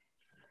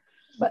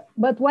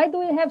 But why do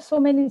we have so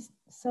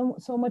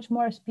much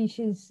more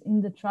species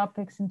in the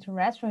tropics and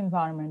terrestrial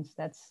environments?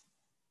 That's,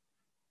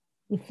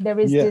 if there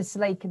is this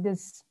like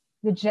this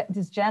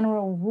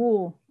general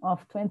rule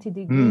of 20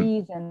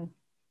 degrees and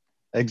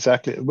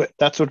exactly,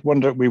 that's what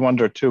we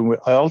wonder too.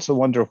 I also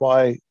wonder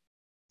why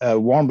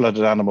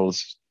warm-blooded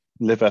animals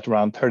live at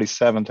around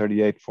 37,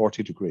 38,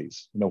 40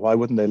 degrees. You know, why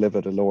wouldn't they live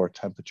at a lower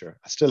temperature?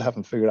 I still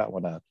haven't figured that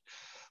one out.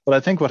 But I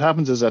think what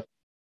happens is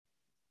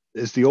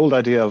the old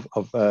idea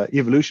of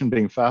evolution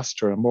being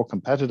faster and more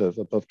competitive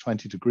above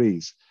 20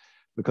 degrees.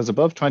 Because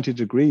above 20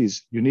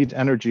 degrees, you need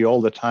energy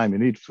all the time. You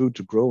need food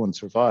to grow and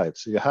survive.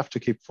 So you have to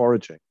keep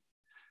foraging.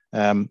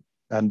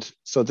 And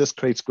so this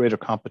creates greater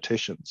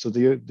competition. So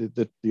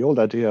the old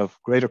idea of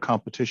greater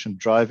competition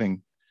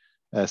driving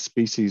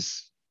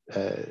species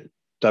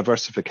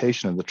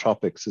diversification in the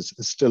tropics is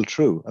still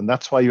true. And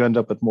that's why you end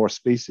up with more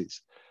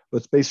species. But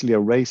it's basically a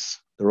race.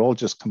 They're all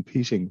just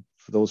competing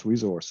for those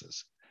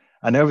resources.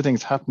 And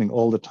everything's happening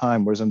all the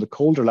time. Whereas in the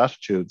colder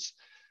latitudes,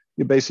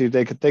 you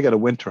basically, they get a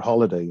winter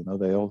holiday. You know,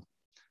 they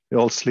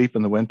all sleep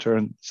in the winter.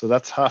 And so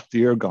that's half the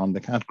year gone. They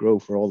can't grow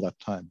for all that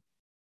time.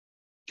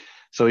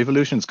 So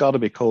evolution's got to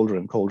be colder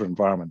and colder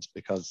environments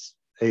because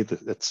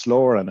it's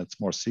slower and it's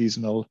more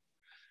seasonal,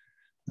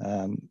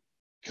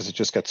 because it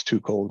just gets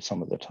too cold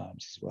some of the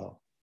times as well.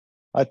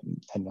 I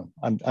don't know.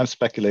 I'm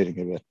speculating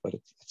a bit, but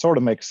it sort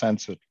of makes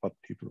sense with what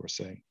people were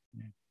saying.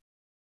 Yeah.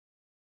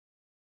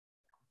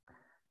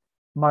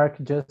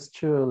 Mark, just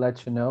to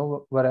let you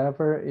know,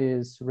 whatever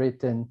is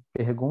written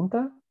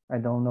pergunta, I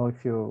don't know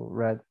if you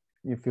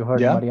heard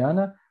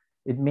Mariana,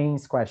 it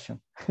means question.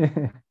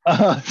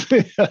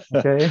 Okay.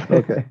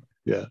 Okay.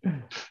 Yeah.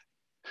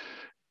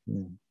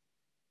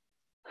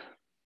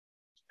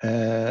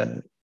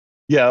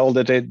 All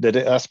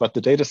they asked about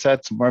the data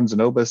sets, worms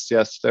and obus.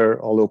 Yes, they're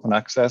all open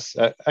access.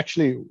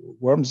 Actually,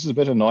 worms is a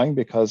bit annoying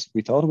because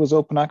we thought it was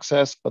open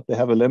access, but they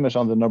have a limit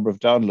on the number of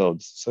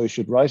downloads. So you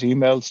should write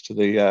emails to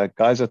the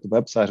guys at the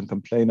website and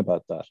complain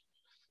about that.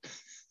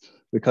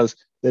 Because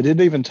they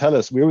didn't even tell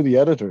us. We were the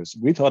editors.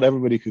 We thought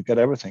everybody could get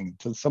everything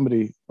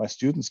until my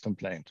students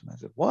complained. And I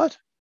said, what?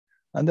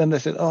 And then they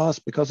said, oh, it's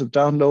because of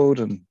download.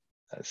 And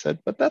I said,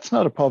 but that's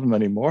not a problem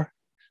anymore.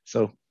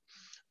 So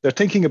they're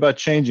thinking about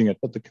changing it,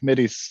 but the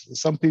committees,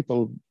 some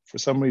people, for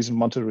some reason,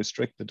 want to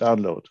restrict the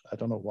download. I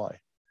don't know why,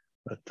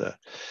 but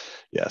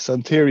so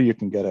in theory, you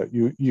can get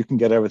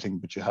everything,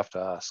 but you have to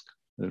ask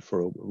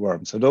for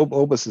worms. And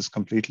obus is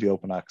completely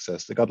open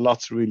access. They got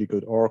lots of really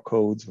good OR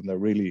codes, and they're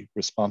really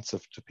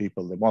responsive to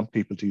people. They want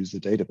people to use the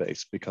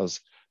database because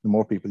the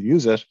more people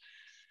use it,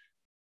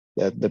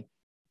 the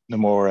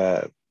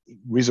more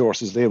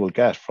resources they will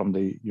get from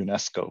the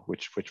UNESCO,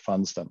 which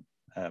funds them.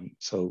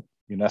 So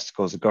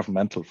UNESCO is a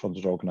governmental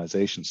funded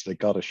organization, so they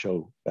got to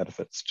show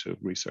benefits to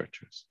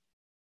researchers.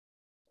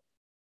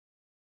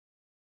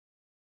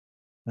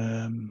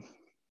 So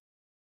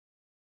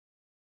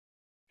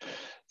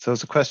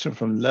it's a question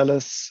from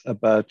Lelis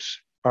about,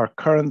 are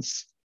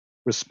currents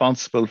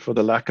responsible for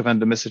the lack of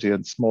endemicity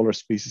in smaller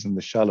species in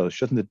the shallows?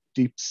 Shouldn't the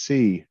deep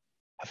sea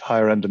have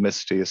higher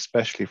endemicity,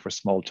 especially for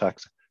small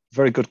taxa?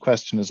 Very good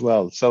question as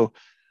well. So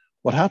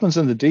what happens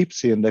in the deep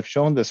sea, and they've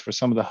shown this for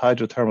some of the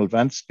hydrothermal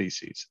vent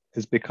species,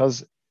 is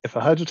because if a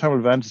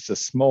hydrothermal vent is a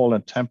small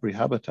and temporary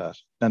habitat,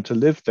 then to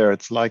live there,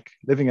 it's like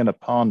living in a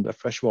pond, a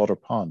freshwater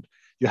pond.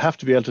 You have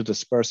to be able to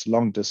disperse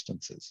long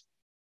distances.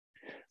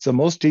 So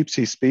most deep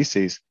sea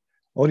species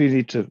only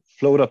need to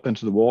float up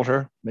into the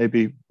water,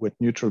 maybe with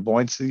neutral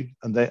buoyancy,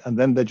 and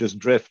then they just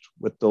drift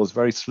with those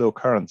very slow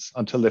currents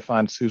until they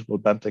find suitable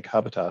benthic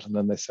habitat, and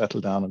then they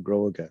settle down and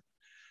grow again.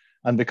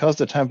 And because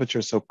the temperature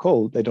is so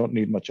cold, they don't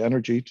need much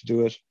energy to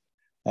do it.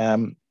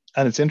 And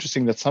it's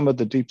interesting that some of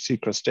the deep sea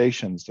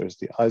crustaceans, there's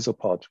the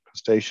isopod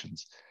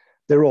crustaceans,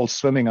 they're all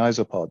swimming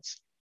isopods.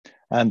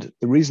 And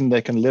the reason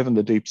they can live in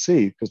the deep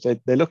sea, because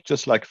they look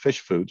just like fish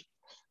food,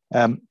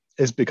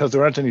 is because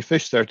there aren't any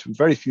fish there,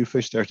 very few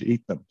fish there to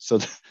eat them. So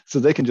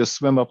they can just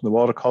swim up in the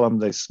water column,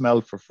 they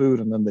smell for food,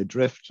 and then they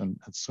drift and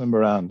swim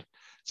around.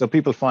 So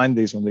people find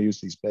these when they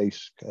use these bait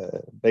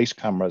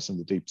cameras in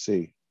the deep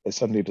sea. They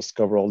suddenly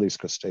discover all these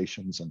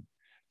crustaceans and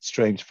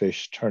strange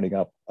fish turning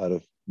up out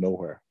of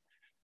nowhere.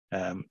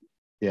 But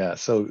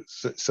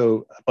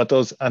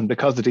those, and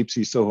because the deep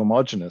sea is so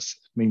homogeneous,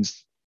 it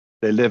means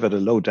they live at a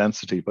low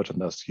density, but in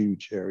those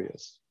huge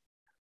areas.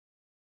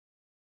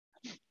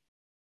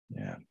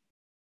 Yeah.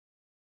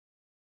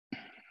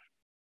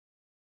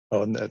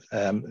 Oh, and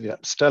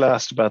Stella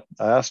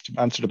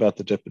answered about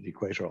the dip at the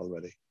equator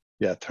already.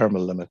 Yeah,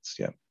 thermal limits.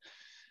 Yeah.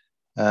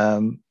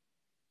 And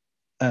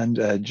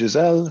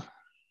Giselle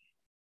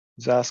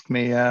has asked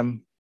me,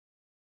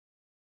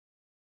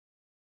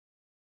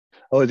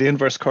 the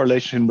inverse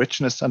correlation in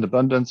richness and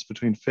abundance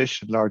between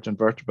fish and large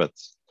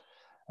invertebrates.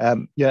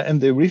 In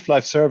the Reef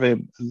Life Survey,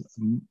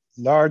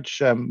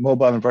 large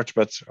mobile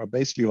invertebrates are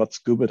basically what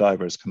scuba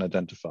divers can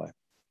identify.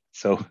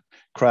 So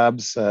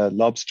crabs,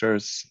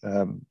 lobsters,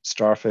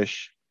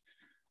 starfish,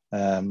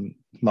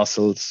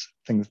 mussels,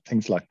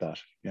 things like that.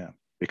 Yeah,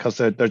 because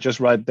they're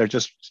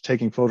just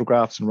taking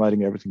photographs and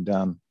writing everything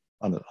down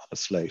on a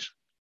slate.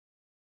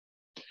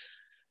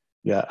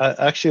 Yeah,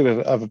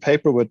 actually, I have a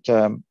paper with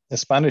a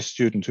Spanish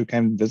student who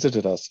came and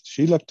visited us.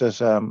 She looked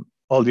at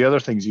all the other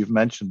things you've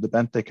mentioned, the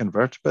benthic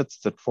invertebrates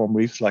that form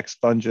reefs like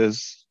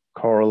sponges,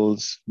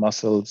 corals,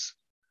 mussels,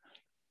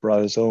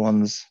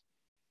 bryozoans,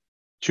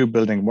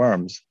 tube-building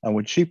worms. And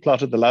when she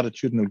plotted the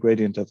latitudinal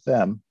gradient of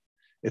them,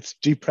 it's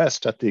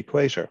depressed at the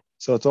equator.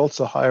 So it's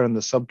also higher in the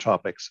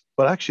subtropics.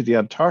 But actually, the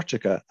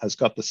Antarctica has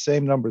got the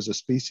same numbers of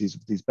species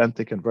of these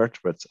benthic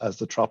invertebrates as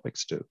the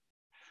tropics do.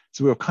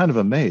 So we were kind of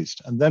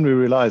amazed. And then we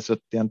realized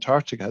that the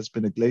Antarctica has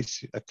been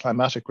a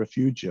climatic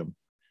refugium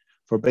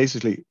for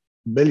basically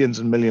millions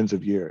and millions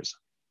of years.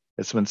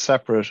 It's been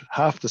separate.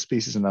 Half the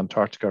species in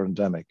Antarctica are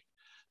endemic.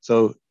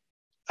 So,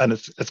 and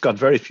it's got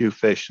very few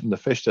fish. And the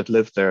fish that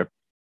live there,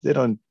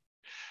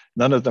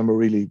 none of them are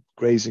really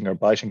grazing or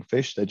biting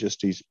fish. They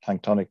just eat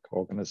planktonic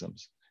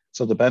organisms.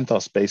 So the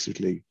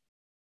benthic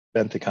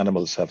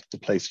animals have the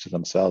place to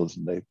themselves,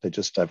 and they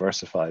just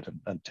diversified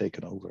and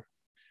taken over.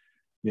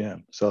 Yeah,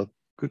 so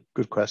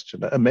good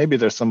question. And maybe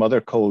there's some other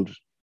cold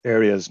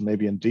areas,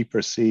 maybe in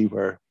deeper sea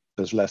where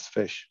there's less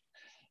fish.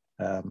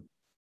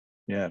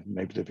 Yeah,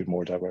 maybe they'd be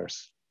more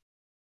diverse.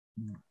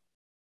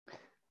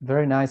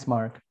 Very nice,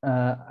 Mark.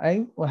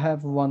 I will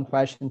have one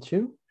question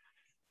too.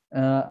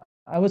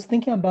 I was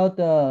thinking about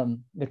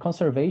the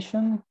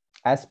conservation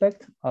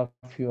aspect of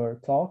your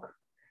talk.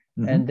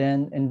 Mm-hmm. And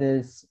then in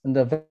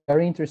the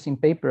very interesting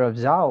paper of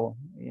Zhao,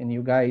 and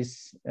you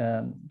guys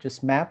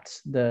just mapped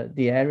the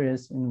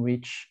areas in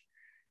which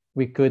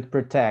we could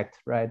protect,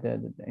 right,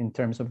 in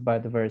terms of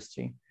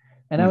biodiversity.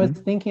 And mm-hmm. I was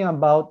thinking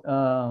about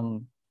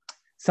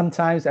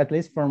sometimes, at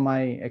least from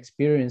my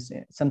experience,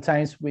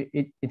 sometimes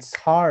it's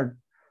hard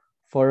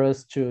for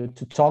us to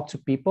talk to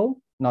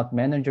people, not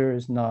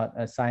managers, not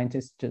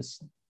scientists,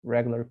 just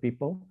regular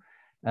people,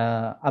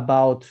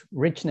 about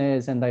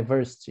richness and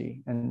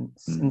diversity. And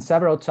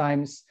several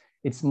times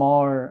it's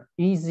more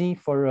easy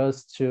for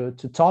us to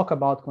talk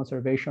about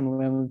conservation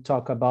when we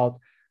talk about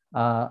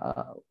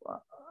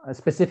a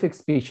specific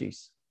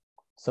species.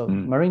 So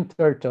marine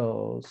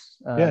turtles,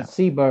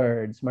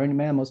 seabirds, marine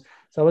mammals.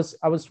 So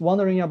I was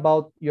wondering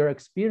about your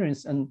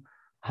experience, and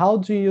how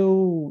do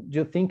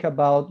you think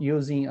about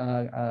using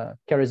a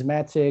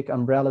charismatic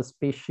umbrella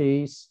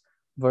species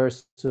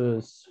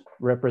versus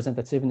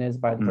representativeness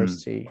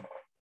biodiversity?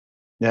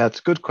 Yeah, it's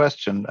a good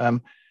question.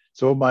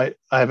 So I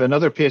have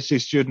another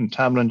PhD student,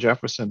 Tamlin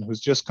Jefferson, who's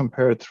just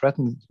compared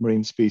threatened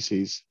marine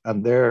species,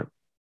 and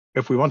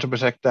if we want to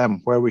protect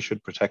them, where we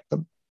should protect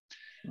them.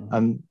 Mm-hmm.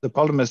 And the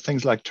problem is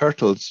things like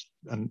turtles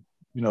and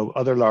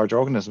other large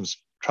organisms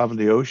travel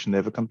the ocean. They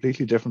have a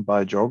completely different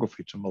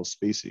biogeography to most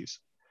species,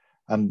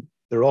 and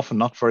they're often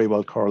not very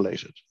well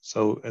correlated.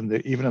 So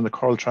even in the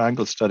Coral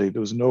Triangle study,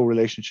 there was no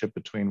relationship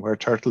between where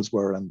turtles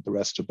were and the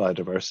rest of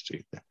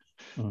biodiversity.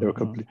 Mm-hmm. They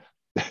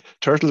were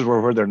turtles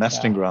were where their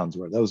nesting grounds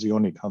were. That was the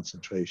only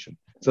concentration.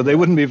 So they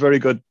wouldn't be very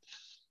good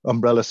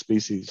umbrella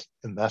species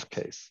in that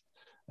case.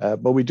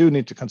 But we do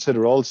need to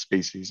consider all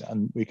species,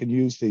 and we can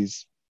use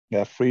these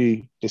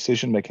free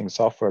decision-making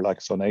software like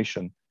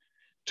Sonation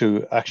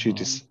to actually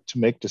to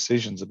make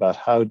decisions about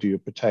how do you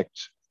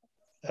protect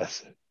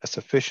a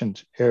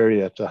sufficient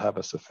area to have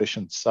a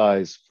sufficient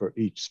size for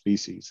each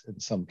species in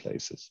some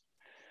places.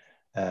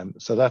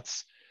 So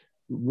that's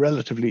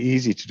relatively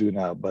easy to do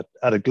now, but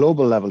at a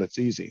global level, it's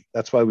easy.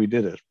 That's why we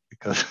did it,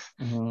 because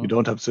you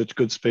don't have such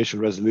good spatial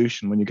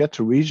resolution. When you get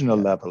to regional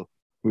level,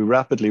 we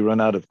rapidly run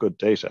out of good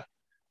data.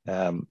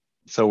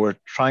 So we're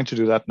trying to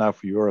do that now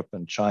for Europe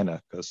and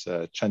China, because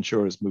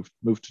Censure has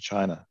moved to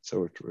China.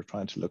 So we're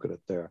trying to look at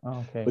it there.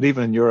 Okay. But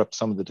even in Europe,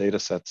 some of the data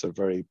sets are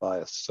very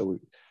biased. So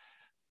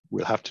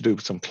we'll have to do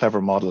some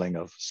clever modeling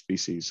of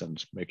species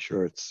and make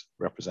sure it's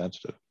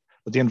representative.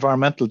 But the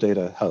environmental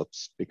data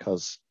helps,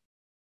 because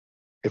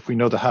if we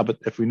know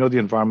the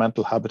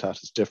environmental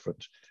habitat is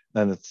different,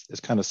 then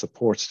it kind of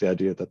supports the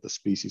idea that the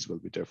species will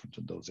be different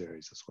in those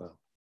areas as well.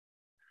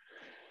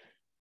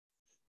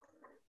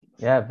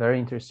 Yeah, very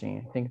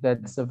interesting. I think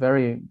that's a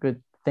very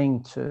good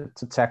thing to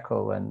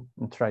tackle and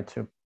try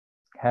to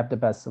have the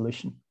best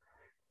solution.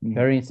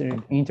 Very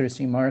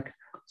interesting, Mark.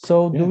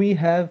 So do we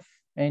have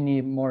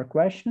any more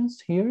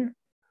questions here?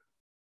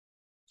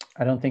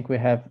 I don't think we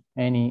have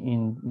any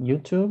in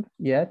YouTube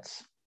yet.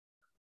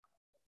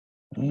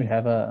 We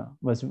have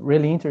was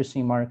really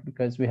interesting, Mark,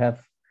 because we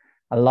have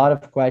a lot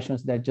of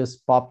questions that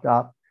just popped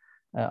up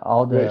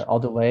all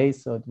the way.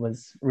 So it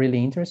was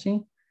really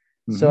interesting.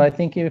 So I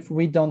think if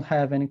we don't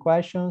have any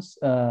questions,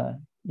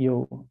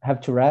 you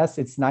have to rest.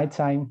 It's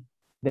nighttime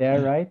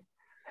there, right?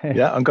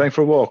 Yeah, I'm going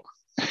for a walk.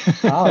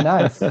 Oh,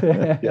 nice.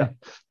 Yeah,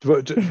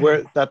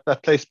 where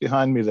that place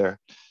behind me there.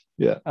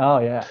 Yeah. Oh,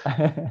 yeah.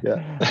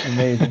 Yeah.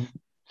 Amazing.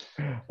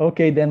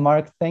 Okay, then,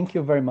 Mark, thank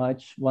you very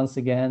much. Once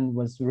again, it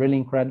was really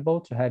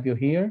incredible to have you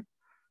here.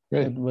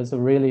 Great. It was a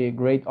really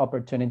great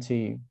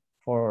opportunity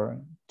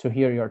to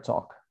hear your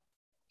talk.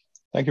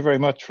 Thank you very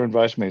much for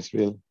inviting me. It's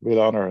a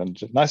real honor, and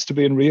nice to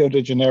be in Rio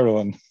de Janeiro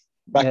and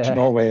back to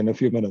Norway in a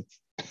few minutes.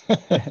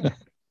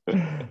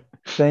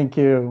 Thank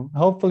you.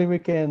 Hopefully we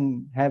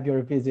can have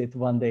your visit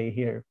one day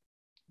here.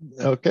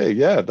 Okay,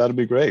 yeah, that'd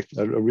be great.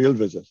 A real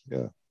visit,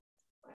 yeah.